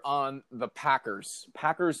 We're on the Packers.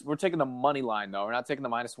 Packers, we're taking the money line, though. We're not taking the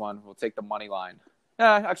 -1. We'll take the money line.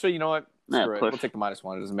 Yeah, actually, you know what? Yeah, Screw it. We'll push. take the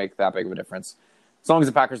 -1. It doesn't make that big of a difference. As long as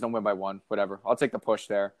the Packers don't win by 1, whatever. I'll take the push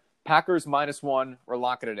there. Packers -1. We're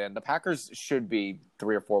locking it in. The Packers should be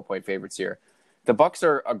 3 or 4 point favorites here. The Bucs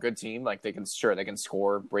are a good team. Like they can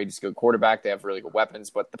score. Brady's a good quarterback. They have really good weapons,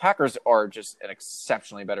 but the Packers are just an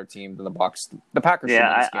exceptionally better team than the Bucs. The Packers should win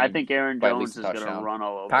Yeah, this game I think Aaron by at Jones least a is going to touchdown. run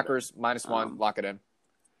all over Packers them. -1. Lock it in.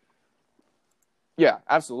 Yeah,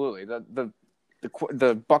 absolutely. The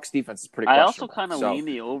Bucs defense is pretty I also questionable. kind of So lean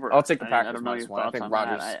the over. I'll take the I Packers don't know your -1. I thoughts think on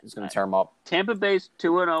Rodgers that. is going to tear them up. Tampa Bay's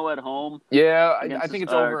 2-0 at home. Yeah, Against I think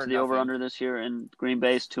it's the, over. to the over under this year, and Green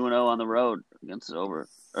Bay's 2-0 on the road against the over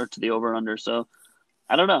or to the over under. So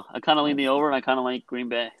I don't know. I kind of lean the over, and I kind of like Green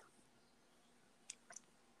Bay.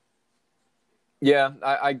 Yeah,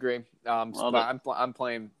 I agree. Love but I'm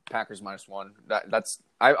playing Packers -1.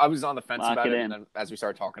 I was on the fence Lock about it it, in. and then as we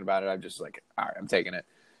started talking about it, I'm just like, all right, I'm taking it.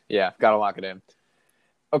 Yeah, gotta lock it in.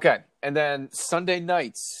 Okay, and then Sunday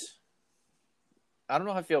nights. I don't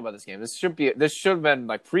know how I feel about this game. This should have been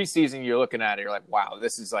like preseason. You're looking at it, you're like, wow,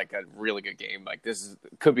 this is like a really good game. Like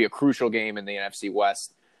could be a crucial game in the NFC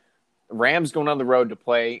West. Rams going on the road to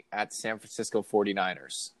play at San Francisco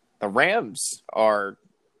 49ers. The Rams are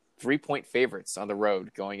 3-point favorites on the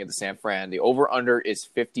road going into San Fran. The over-under is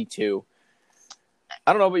 52.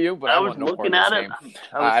 I don't know about you, but I was want no part looking of at this it. game.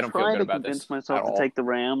 I I was don't feel trying good to about convince this myself at to all. take the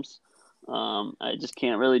Rams. I just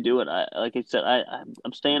can't really do it. Like I said,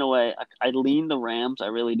 I'm staying away. I lean the Rams. I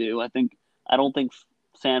really do. I don't think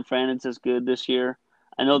San Fran is as good this year.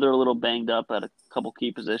 I know they're a little banged up at a couple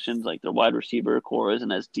key positions, like their wide receiver core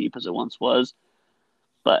isn't as deep as it once was.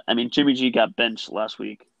 But I mean, Jimmy G got benched last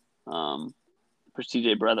week for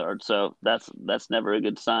C.J. Beathard, so that's never a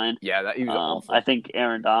good sign. Yeah, he was awful. I think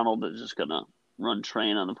Aaron Donald is just gonna run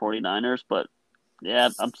train on the 49ers, but yeah,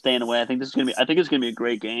 I'm staying away. I think it's gonna be a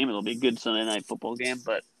great game. It'll be a good Sunday night football game,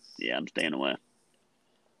 but yeah, I'm staying away.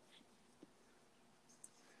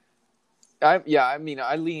 I mean,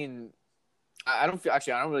 I lean. I don't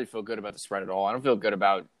really feel good about the spread at all. I don't feel good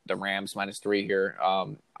about the Rams -3 here.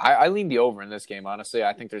 I lean the over in this game. Honestly,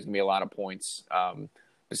 I think there's gonna be a lot of points.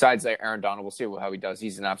 Besides Aaron Donald, we'll see how he does.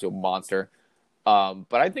 He's an absolute monster.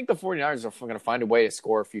 But I think the 49ers are going to find a way to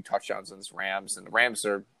score a few touchdowns on this Rams, and the Rams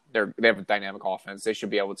they have a dynamic offense. They should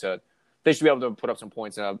be able to put up some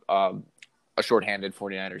points in a shorthanded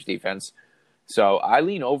 49ers defense. So I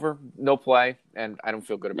lean over, no play, and I don't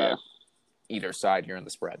feel good about either side here in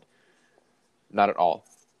the spread. Not at all.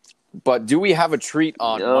 But do we have a treat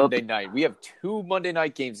on Monday night? We have 2 Monday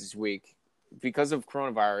night games this week because of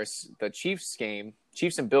coronavirus. The Chiefs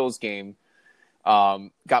and Bills game,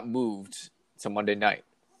 got moved to Monday night.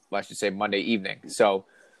 Well, I should say Monday evening. So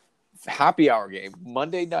happy hour game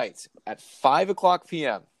Monday night at 5:00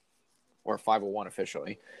 p.m. or 5:01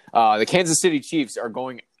 officially. The Kansas City Chiefs are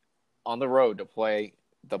going on the road to play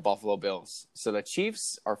the Buffalo Bills. So the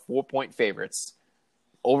Chiefs are 4-point favorites.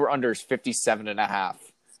 Over under is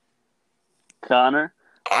 57.5. Connor,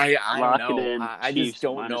 I lock don't know. it in. I Chiefs just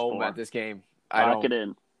don't know -4. about this game. Lock it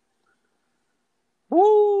in.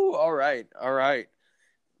 Woo! All right.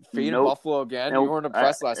 Fading Nope. Buffalo again. Nope. You weren't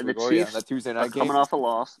impressed last The week, were you? Chiefs That Tuesday are night game. coming off a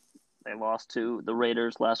loss. They lost to the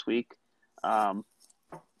Raiders last week. That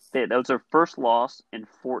was their first loss in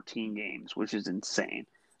 14 games, which is insane.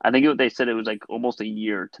 I think they said it was like almost a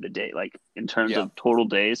year to the day, like in terms of total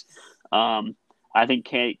days. I think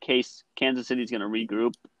Kansas City is going to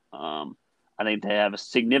regroup. I think they have a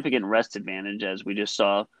significant rest advantage, as we just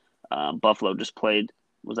saw. Buffalo just played.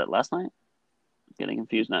 Was that last night? Getting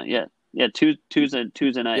confused now. Yeah,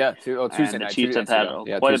 Tuesday night. Yeah, Tuesday night. The Chiefs have had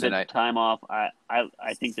quite a bit of time off.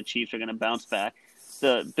 I think the Chiefs are going to bounce back.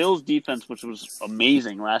 The Bills' defense, which was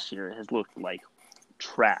amazing last year, has looked like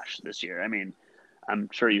trash this year. I mean, I'm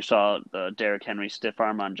sure you saw the Derrick Henry stiff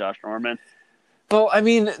arm on Josh Norman. Well, I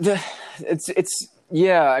mean,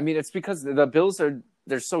 it's because the Bills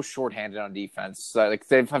they're so shorthanded on defense. Like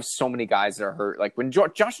they have so many guys that are hurt. Like when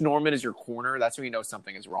Josh Norman is your corner, that's when you know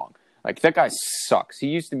something is wrong. Like that guy sucks. He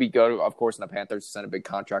used to be good, of course, in the Panthers. Signed a big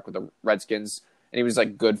contract with the Redskins, and he was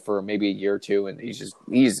like good for maybe a year or two. And he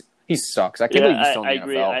sucks. I can't believe he's still in the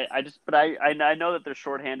agree. NFL. I know that they're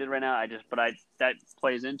shorthanded right now. That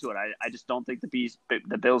plays into it. I just don't think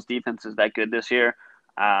the Bills defense is that good this year.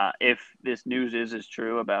 If this news is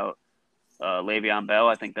true about Le'Veon Bell,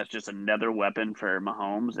 I think that's just another weapon for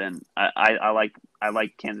Mahomes, and I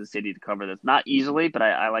like Kansas City to cover this. Not easily, but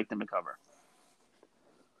I like them to cover.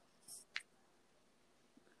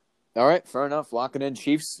 All right, fair enough. Lock it in.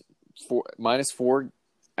 Chiefs -4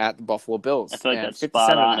 at the Buffalo Bills. I feel like and that's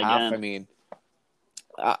spot on 57.5. again. I mean,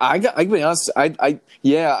 I can be honest. I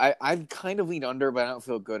kind of lean under, but I don't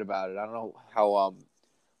feel good about it. I don't know how.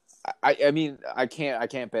 I mean, I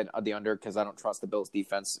can't bet the under because I don't trust the Bills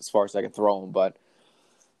defense as far as I can throw them. But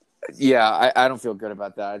yeah, I don't feel good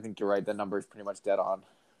about that. I think you're right. The number is pretty much dead on.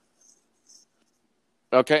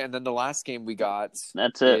 Okay, and then the last game we got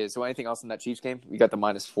That's it. is anything else in that Chiefs game? We got the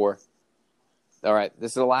 -4. All right,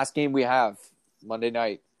 this is the last game we have Monday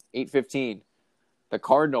night, 8:15. The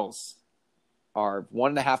Cardinals are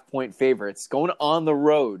 1.5-point favorites going on the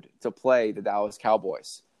road to play the Dallas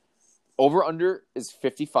Cowboys. Over/under is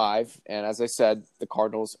 55, and as I said, the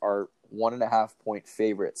Cardinals are 1.5-point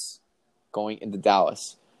favorites going into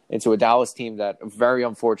Dallas, into a Dallas team that very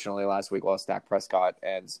unfortunately last week lost Dak Prescott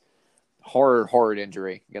and horrid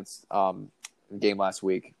injury against the game last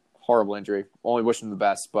week. Horrible injury. Only wish them the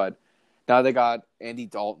best, but now they got Andy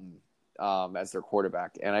Dalton as their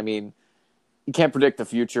quarterback, and I mean, you can't predict the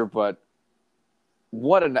future, but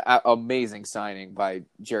what an amazing signing by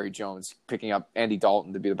Jerry Jones, picking up Andy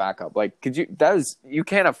Dalton to be the backup. Like, you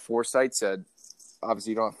can't have foresight to,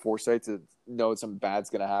 obviously you don't have foresight to know something bad's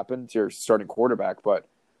going to happen to your starting quarterback, but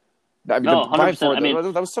I mean, No, 100%. I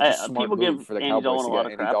mean, that was such a smart people move give for the Andy Cowboys Dalton a to lot get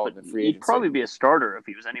of Andy crap, Dalton but in free he'd agency. probably be a starter if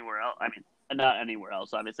he was anywhere else. I mean, not anywhere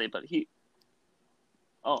else, obviously, but he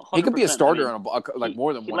 100%. He could be a starter I mean, on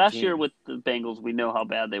more than one last team. year with the Bengals, we know how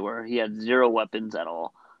bad they were. He had zero weapons at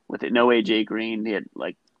all. With it, no AJ Green. He had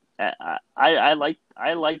like, I like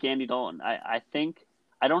Andy Dalton. I think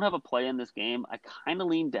I don't have a play in this game. I kind of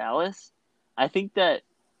lean Dallas. I think that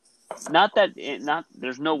not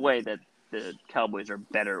there's no way that the Cowboys are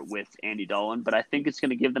better with Andy Dalton, but I think it's going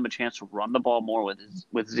to give them a chance to run the ball more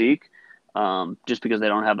with Zeke, just because they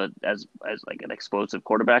don't have as like an explosive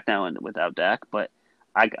quarterback now and without Dak. But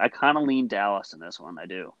I kind of lean Dallas in this one. I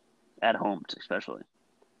do, at home especially.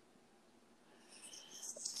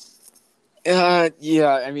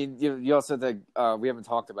 Yeah. I mean, you also said that we haven't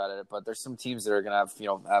talked about it, but there's some teams that are gonna have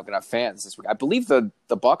fans this week. I believe the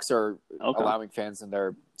Bucks are allowing fans in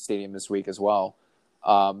their stadium this week as well.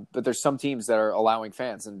 But there's some teams that are allowing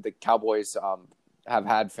fans, and the Cowboys have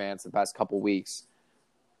had fans the past couple weeks.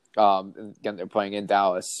 And again, they're playing in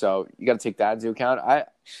Dallas, so you got to take that into account.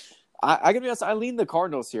 I gotta be honest, I lean the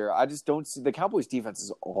Cardinals here. I just don't see the Cowboys' defense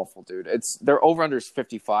is awful, dude. Their over/under is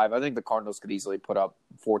 55. I think the Cardinals could easily put up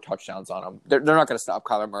 4 touchdowns on them. They're not going to stop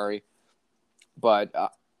Kyler Murray, but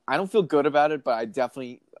I don't feel good about it. But I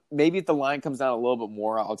definitely, maybe if the line comes down a little bit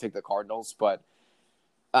more, I'll take the Cardinals. But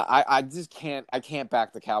I just can't. I can't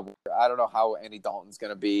back the Cowboys. I don't know how Andy Dalton's going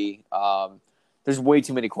to be. There's way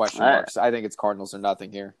too many question marks. I think it's Cardinals or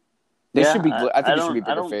nothing here. They should be. I think they should be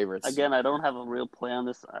bigger favorites. Again, I don't have a real play on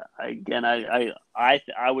this. I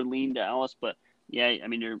would lean Dallas, but yeah, I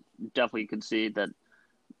mean, you definitely could see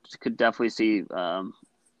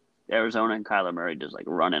Arizona and Kyler Murray just like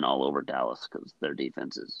running all over Dallas because their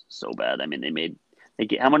defense is so bad. I mean,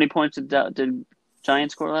 how many points did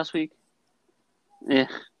Giants score last week? Yeah,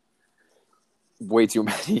 way too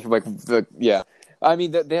many. I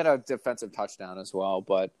mean, they had a defensive touchdown as well,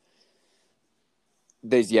 but.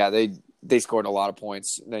 They scored a lot of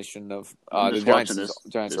points. They shouldn't have. The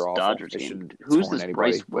Giants are awful. Dodgers game. Who's this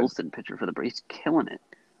Bryce Wilson pitcher for the Braves? Killing it.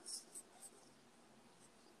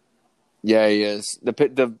 Yeah, he is.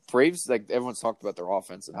 The Braves, like everyone's talked about their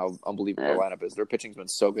offense and how unbelievable their lineup is. Their pitching's been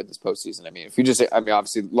so good this postseason. I mean, if you just,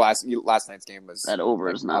 obviously last night's game was that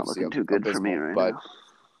over is not looking too good for me right now.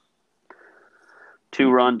 2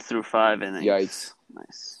 runs through 5 innings. Yikes!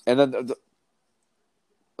 Nice. And then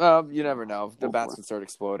you never know. The bats can start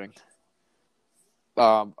exploding.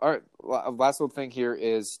 All right. Last little thing here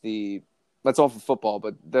is that's all for football,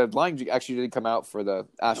 but the line actually did come out for the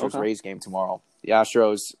Astros-Rays game tomorrow. The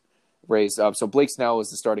Astros Rays up. So Blake Snell is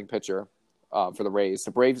the starting pitcher for the Rays.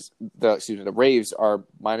 The Rays are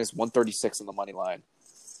 -136 on the money line,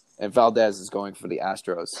 and Valdez is going for the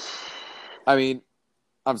Astros. I mean,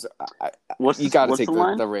 you got to take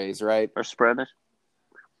the Rays, right? Or spread it.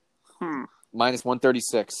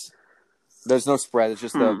 -136. There's no spread. It's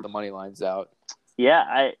just the money line's out.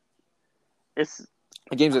 Yeah, the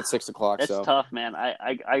game's at 6:00. It's tough, man.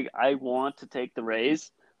 I want to take the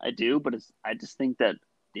Rays. I do, but I just think that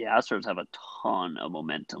the Astros have a ton of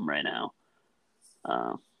momentum right now.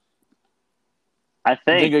 I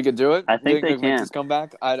think they could do it. I think they can. This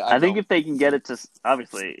comeback. I think if they can get it to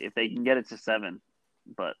 7,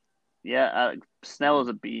 but yeah, Snell is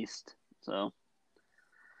a beast. So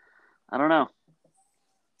I don't know.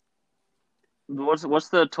 What's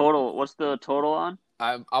the total? What's the total on?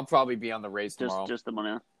 I'll probably be on the Rays tomorrow. Just the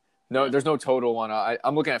money. No, there's no total on.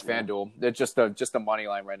 I'm looking at FanDuel. It's just the money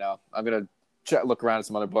line right now. I'm gonna look around at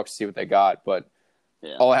some other books to see what they got, but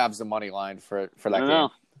Yeah. I'll have the money line for I that don't game.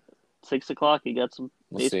 know. 6:00. You got some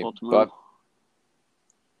We'll baseball see. tomorrow. But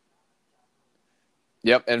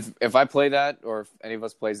yep, and if I play that, or if any of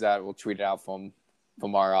us plays that, we'll tweet it out from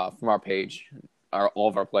our page, all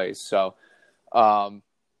of our plays. So, but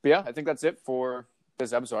yeah, I think that's it for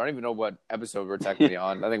this episode. I don't even know what episode we're technically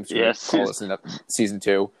on. I think we Yes. call this in season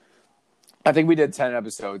 2. I think we did 10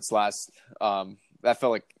 episodes last. That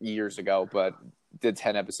felt like years ago, but did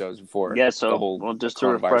 10 episodes before Yeah, so the whole well, just to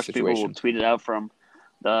coronavirus refresh situation. people, we'll tweet it out from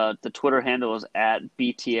the Twitter handle is at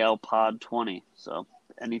BTLPod20. So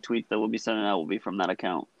any tweet that we'll be sending out will be from that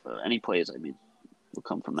account. Any plays, I mean, will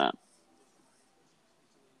come from that.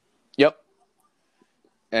 Yep.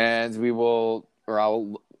 And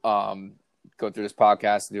I'll go through this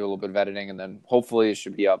podcast and do a little bit of editing, and then hopefully it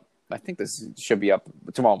should be up. I think this should be up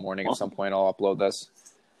tomorrow morning at some point. I'll upload this.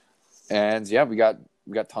 And yeah, we got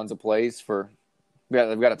tons of plays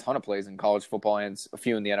we've got a ton of plays in college football and a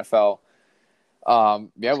few in the NFL.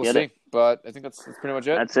 Yeah, we'll see. But I think that's pretty much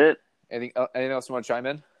it. That's it. Anything else you want to chime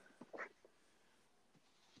in?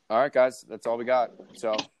 All right, guys, that's all we got.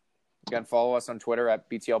 So again, follow us on Twitter at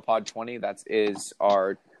BTLPod20. That is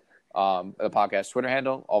our the podcast Twitter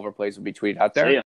handle. All of our plays will be tweeted out there. See ya.